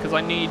well, because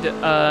I need,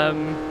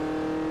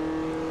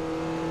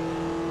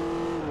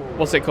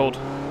 what's it called?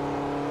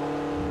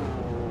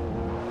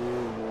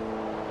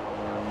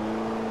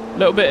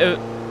 Little bit of...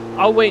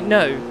 Oh wait,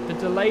 no. The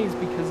delay is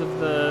because of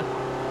the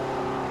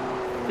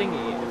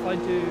thingy. If I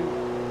do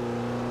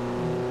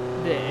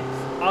this,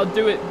 I'll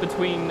do it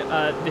between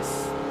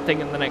this thing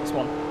and the next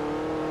one.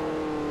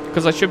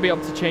 Because I should be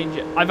able to change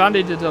it. I've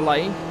added a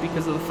delay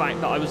because of the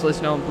fact that I was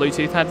listening on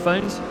Bluetooth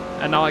headphones.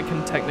 And now I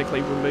can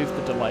technically remove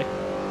the delay.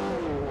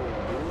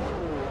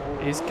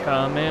 It's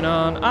coming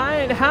on.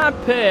 I ain't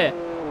happy.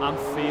 I'm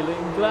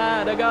feeling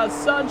glad I got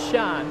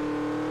sunshine.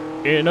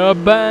 In a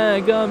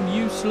bag, I'm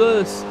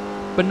useless.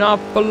 But not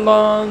for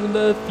long,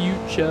 the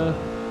future.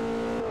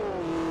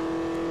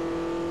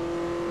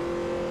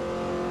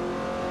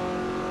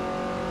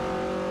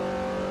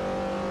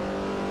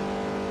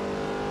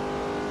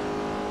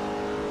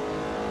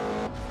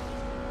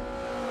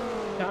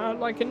 Not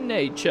like in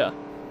nature.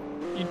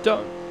 You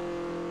don't.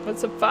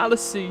 That's a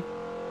fallacy.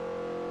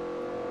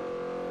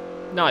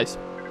 Nice.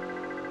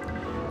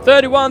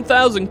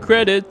 31,000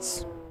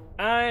 credits.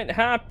 I ain't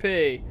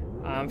happy.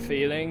 I'm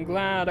feeling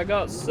glad I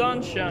got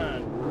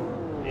sunshine.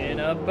 In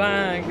a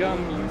bag,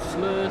 I'm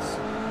useless,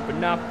 but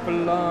not for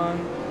long.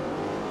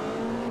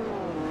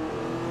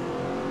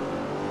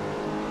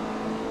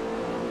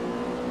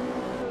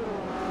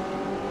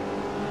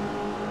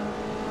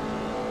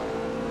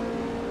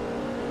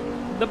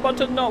 The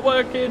button's not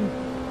working.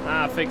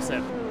 Ah, fix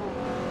it.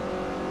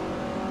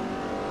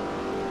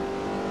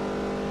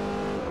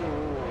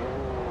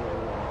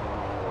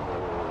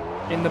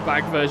 In the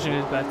bag version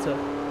is better.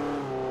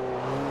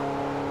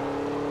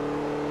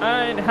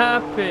 I ain't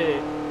happy.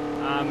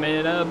 I'm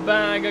in a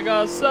bag, I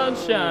got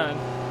sunshine.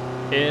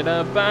 In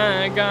a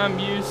bag, I'm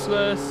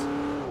useless.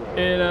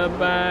 In a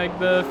bag,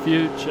 the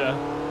future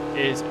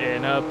is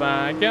in a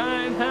bag.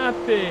 I ain't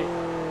happy.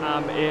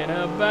 I'm in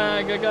a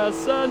bag, I got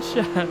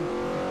sunshine.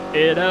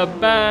 In a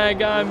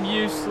bag, I'm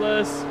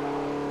useless.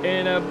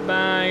 In a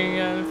bag,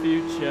 and the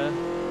future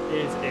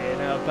is in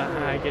a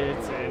bag.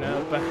 It's in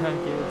a bag.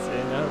 It's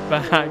in a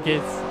bag.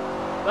 It's...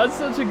 That's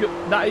such a good...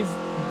 That is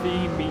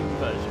the meme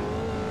version.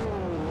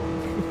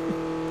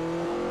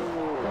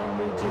 Let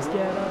me just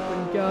get up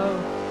and go.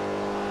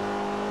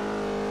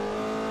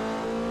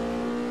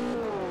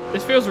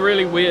 This feels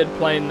really weird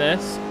playing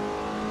this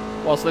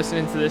whilst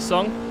listening to this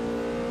song.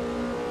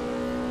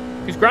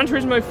 Because Gran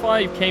Turismo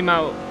 5 came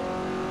out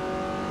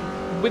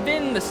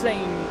within the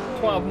same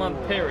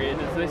 12-month period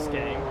as this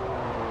game.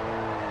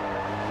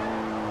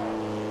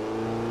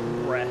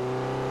 Reg.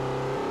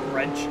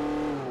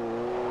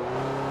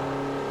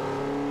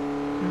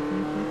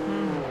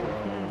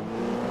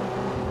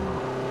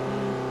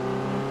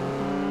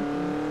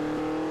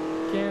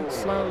 Can't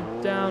slow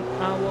down,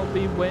 I will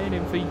be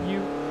waiting for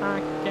you. I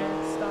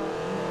can't stop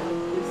now,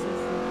 this is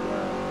the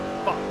world.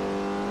 Fuck.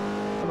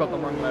 I got the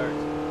wrong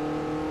lyrics.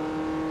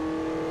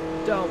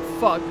 Don't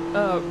fuck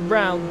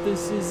around,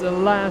 this is the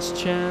last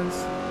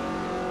chance.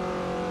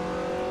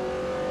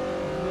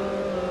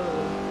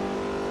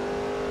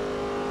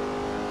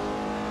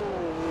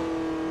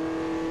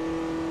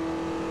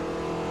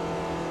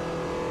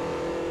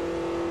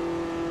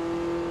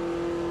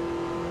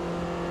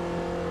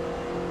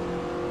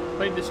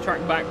 Played this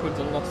track backwards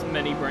and lost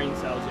many brain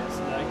cells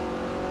yesterday.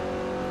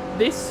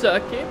 This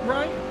circuit,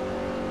 right?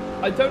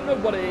 I don't know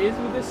what it is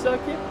with this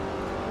circuit,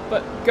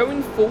 but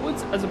going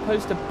forwards as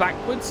opposed to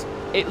backwards,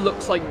 it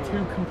looks like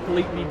two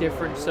completely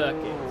different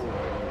circuits.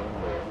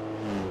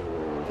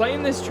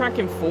 Playing this track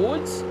in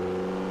forwards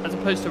as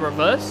opposed to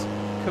reverse,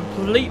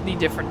 completely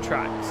different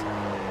tracks.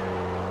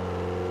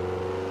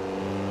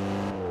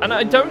 And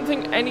I don't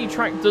think any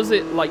track does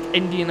it like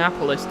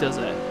Indianapolis does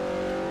it,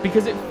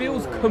 because it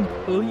feels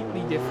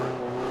completely different.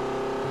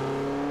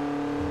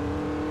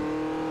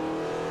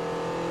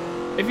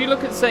 If you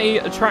look at, say,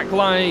 a track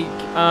like,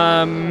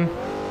 I'm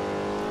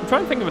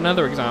trying to think of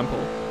another example.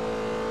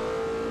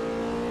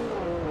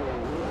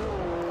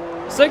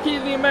 Circuit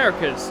of the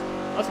Americas,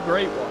 that's a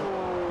great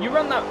one. You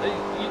run that,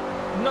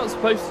 you're not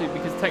supposed to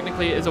because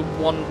technically it is a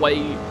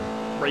one-way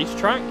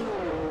racetrack,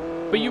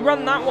 but you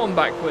run that one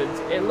backwards,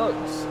 it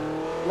looks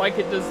like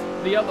it does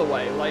the other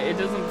way. Like, it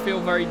doesn't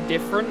feel very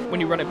different when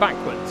you run it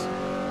backwards.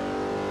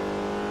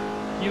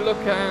 You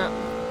look at,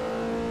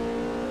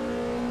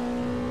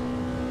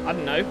 I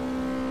don't know,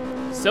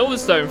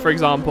 Silverstone, for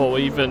example,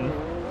 even.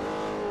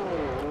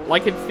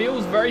 Like, it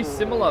feels very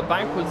similar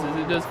backwards as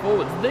it does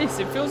forwards. This,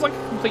 it feels like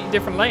a completely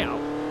different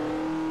layout.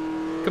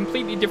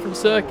 Completely different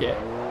circuit.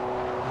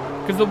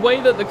 Because the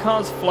way that the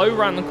cars flow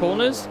around the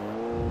corners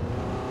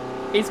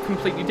is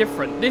completely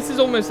different. This is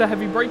almost a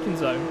heavy braking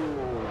zone.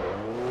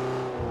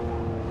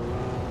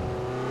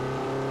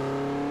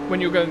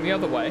 When you're going the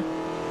other way.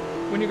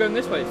 When you're going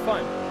this way, it's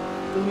fine.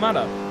 Doesn't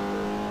matter.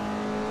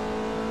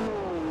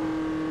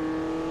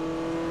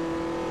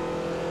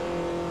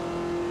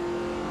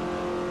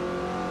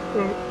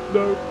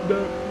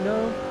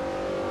 No.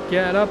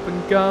 Get up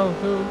and go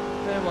who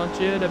they want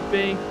you to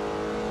be.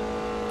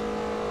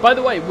 By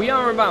the way, we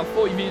are about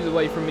 40 views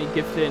away from me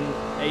gifting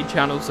a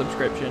channel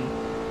subscription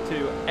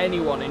to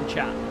anyone in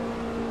chat.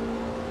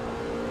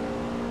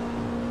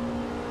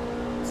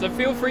 So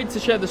feel free to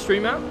share the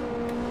stream out.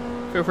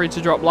 Feel free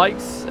to drop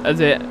likes, as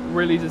it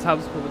really does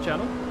help support the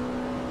channel.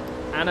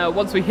 And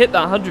once we hit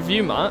that 100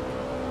 view mark,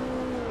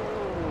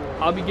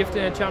 I'll be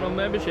gifting a channel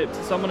membership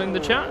to someone in the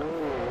chat.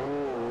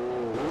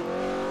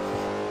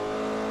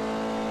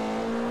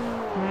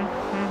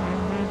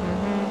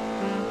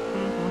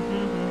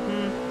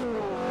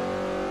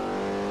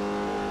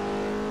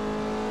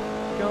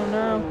 Go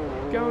now,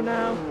 go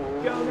now,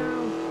 go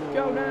now,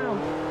 go now,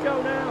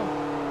 go now.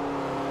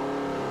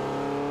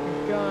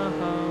 Go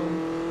home.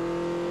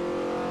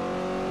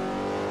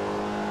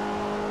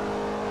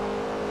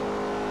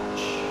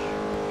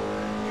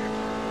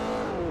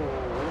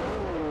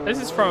 This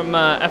is from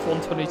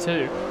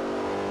F122.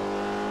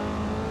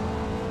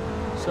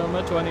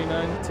 Summer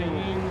 2019,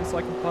 it's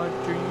like a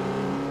pipe dream.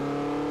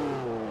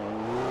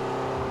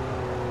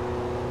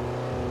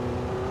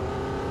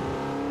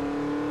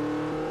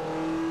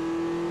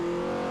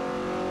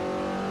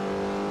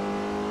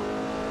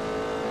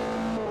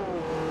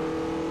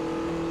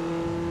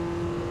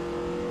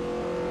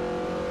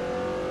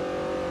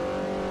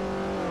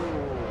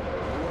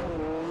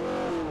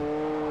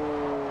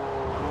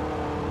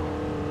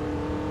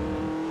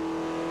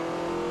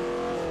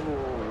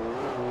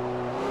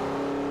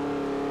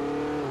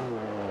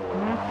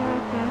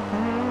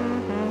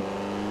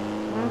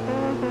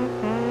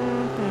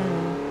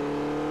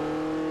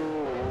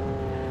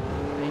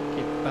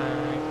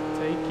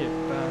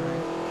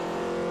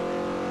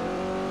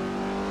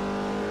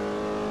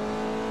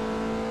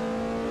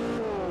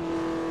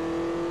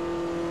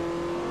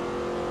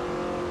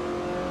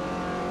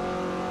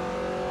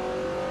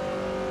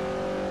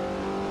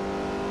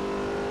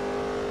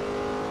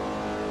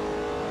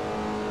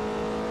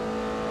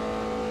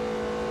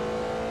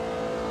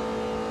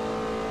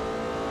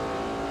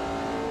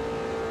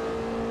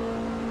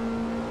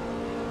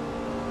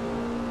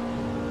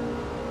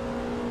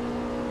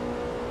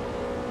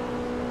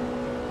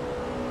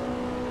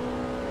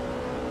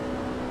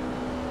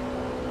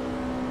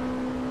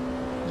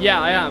 Yeah,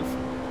 I have.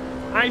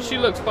 Actually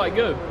looks quite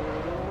good.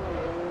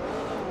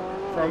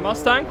 For a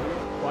Mustang,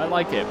 well, I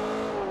like it.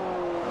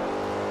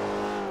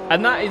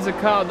 And that is a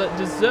car that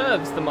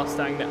deserves the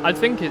Mustang. I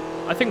think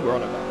we're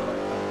on about the right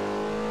car.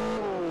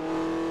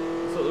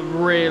 Sort of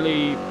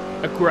really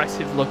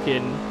aggressive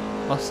looking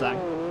Mustang.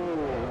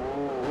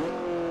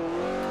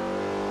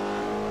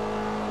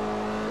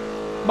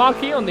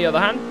 Marquis, on the other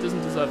hand,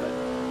 doesn't deserve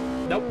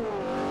it. Nope.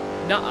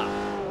 Nuh-uh.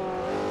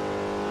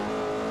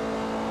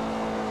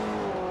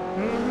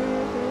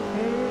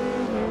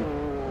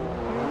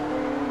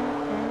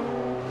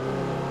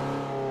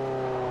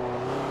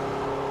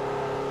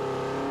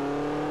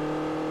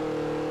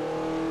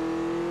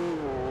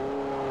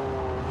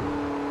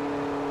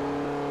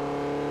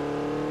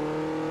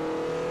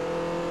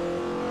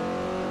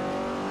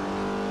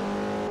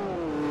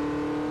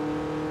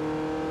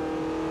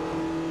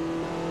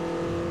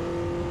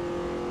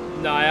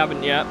 No, I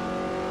haven't yet.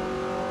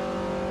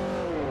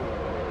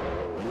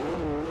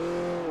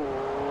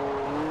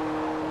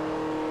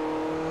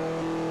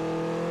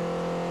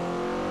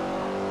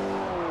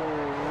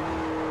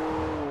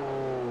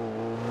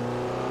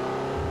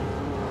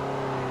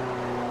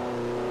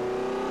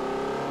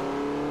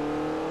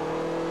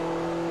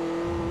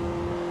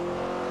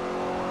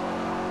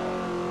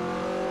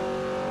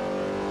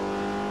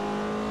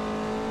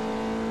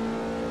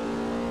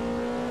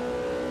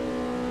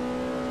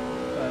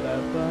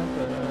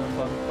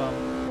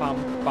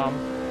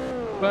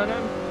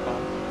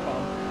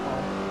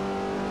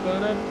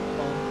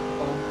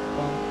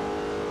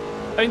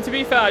 I mean, to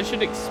be fair, I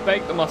should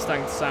expect the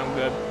Mustang to sound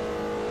good.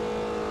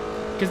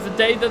 Because the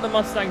day that the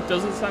Mustang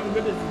doesn't sound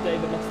good is the day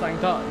the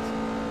Mustang dies.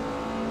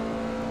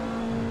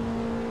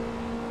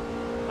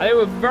 And they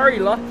were very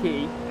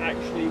lucky,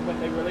 actually, when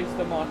they released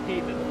the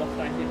Marquis, that the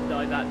Mustang didn't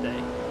die that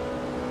day.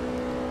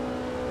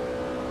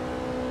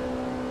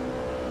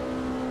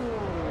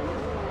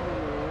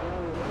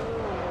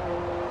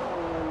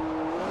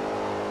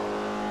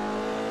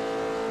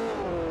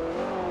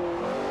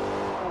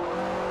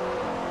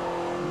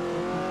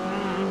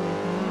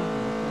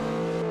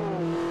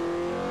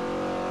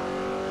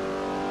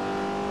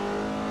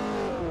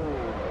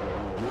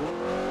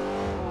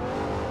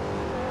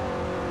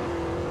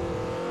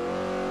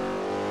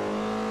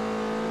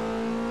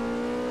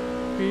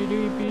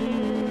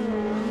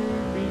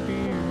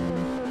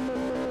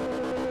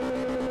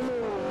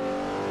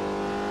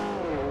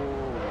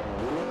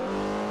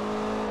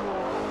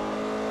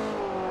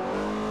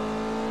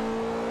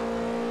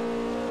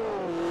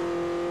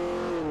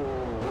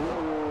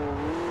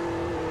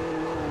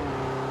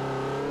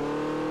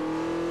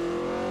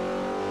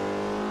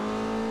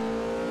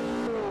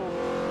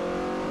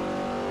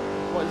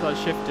 What is that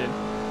shifting?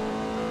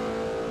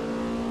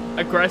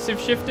 Aggressive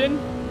shifting?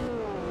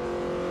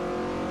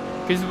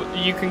 Because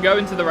you can go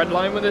into the red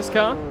line with this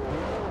car.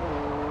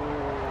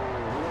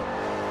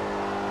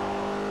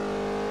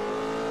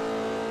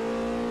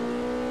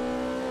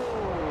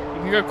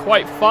 You can go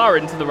quite far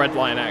into the red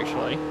line,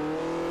 actually.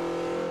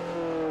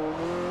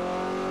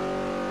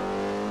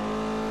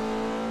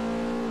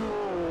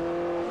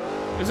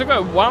 This will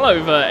go well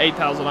over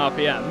 8,000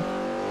 RPM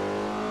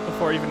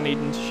before even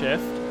needing to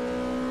shift.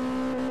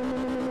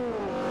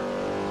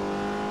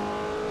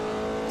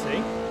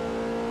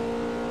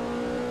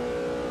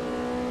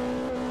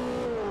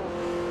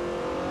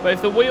 But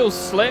if the wheels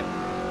slip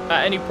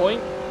at any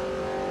point,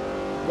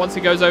 once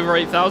it goes over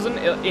 8,000,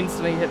 it'll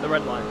instantly hit the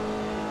red line.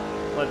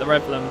 Like the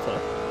rev limiter.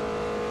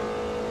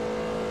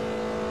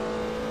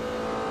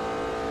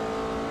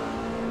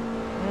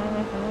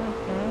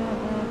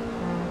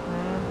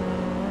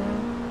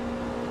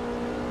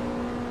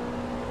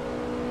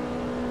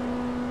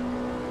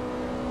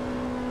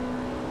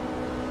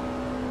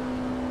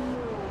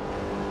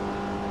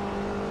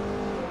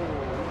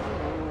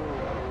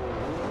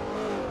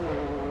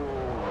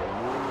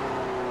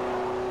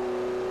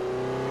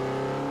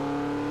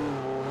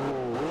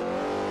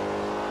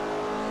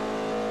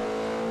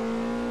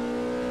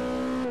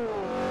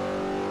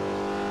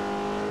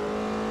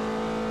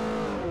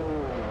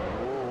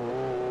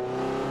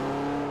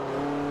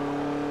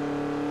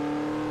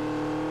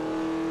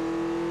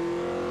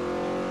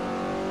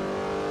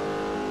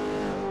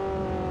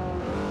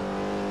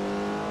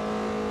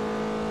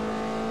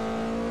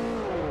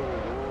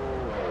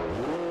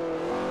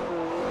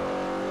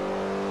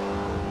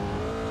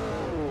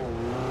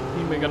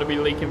 We're going to be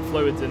leaking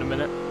fluids in a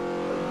minute.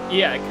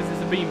 Yeah, because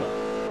it's a Beamer.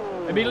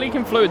 It'll be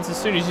leaking fluids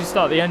as soon as you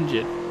start the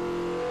engine.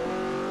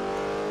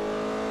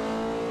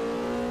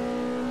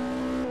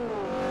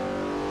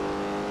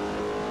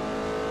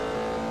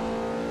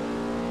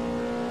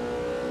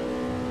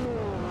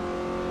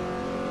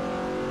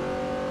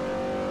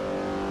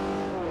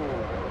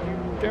 You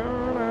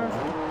don't have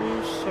to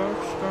be so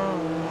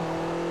strong.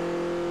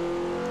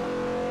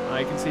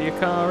 I can see a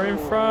car in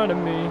front of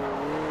me.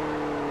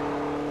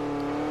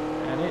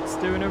 It's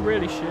doing a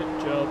really shit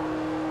job.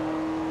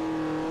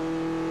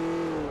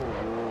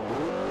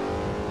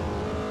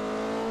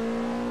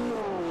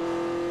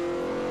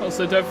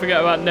 Also, don't forget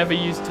about never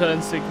use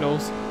turn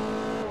signals.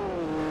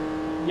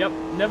 Yep,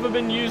 never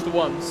been used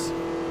once.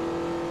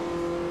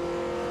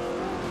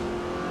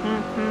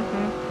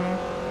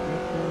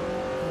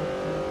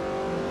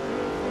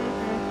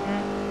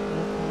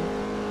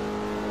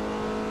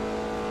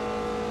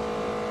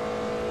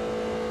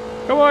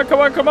 Come on, come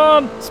on, come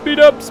on. Speed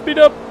up, speed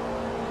up.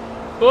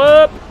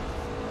 Whoop.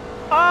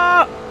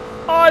 Ah.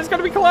 Oh, it's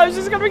going to be close.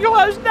 It's going to be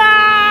close.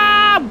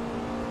 No.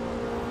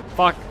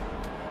 Fuck.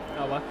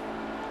 Oh, well.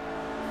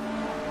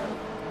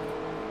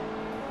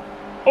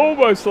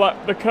 Almost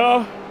lapped the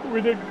car.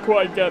 We didn't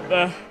quite get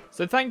there.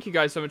 So thank you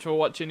guys so much for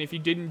watching. If you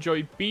did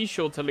enjoy, be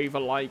sure to leave a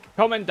like,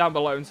 comment down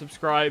below and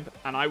subscribe.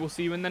 And I will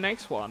see you in the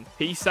next one.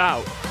 Peace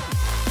out.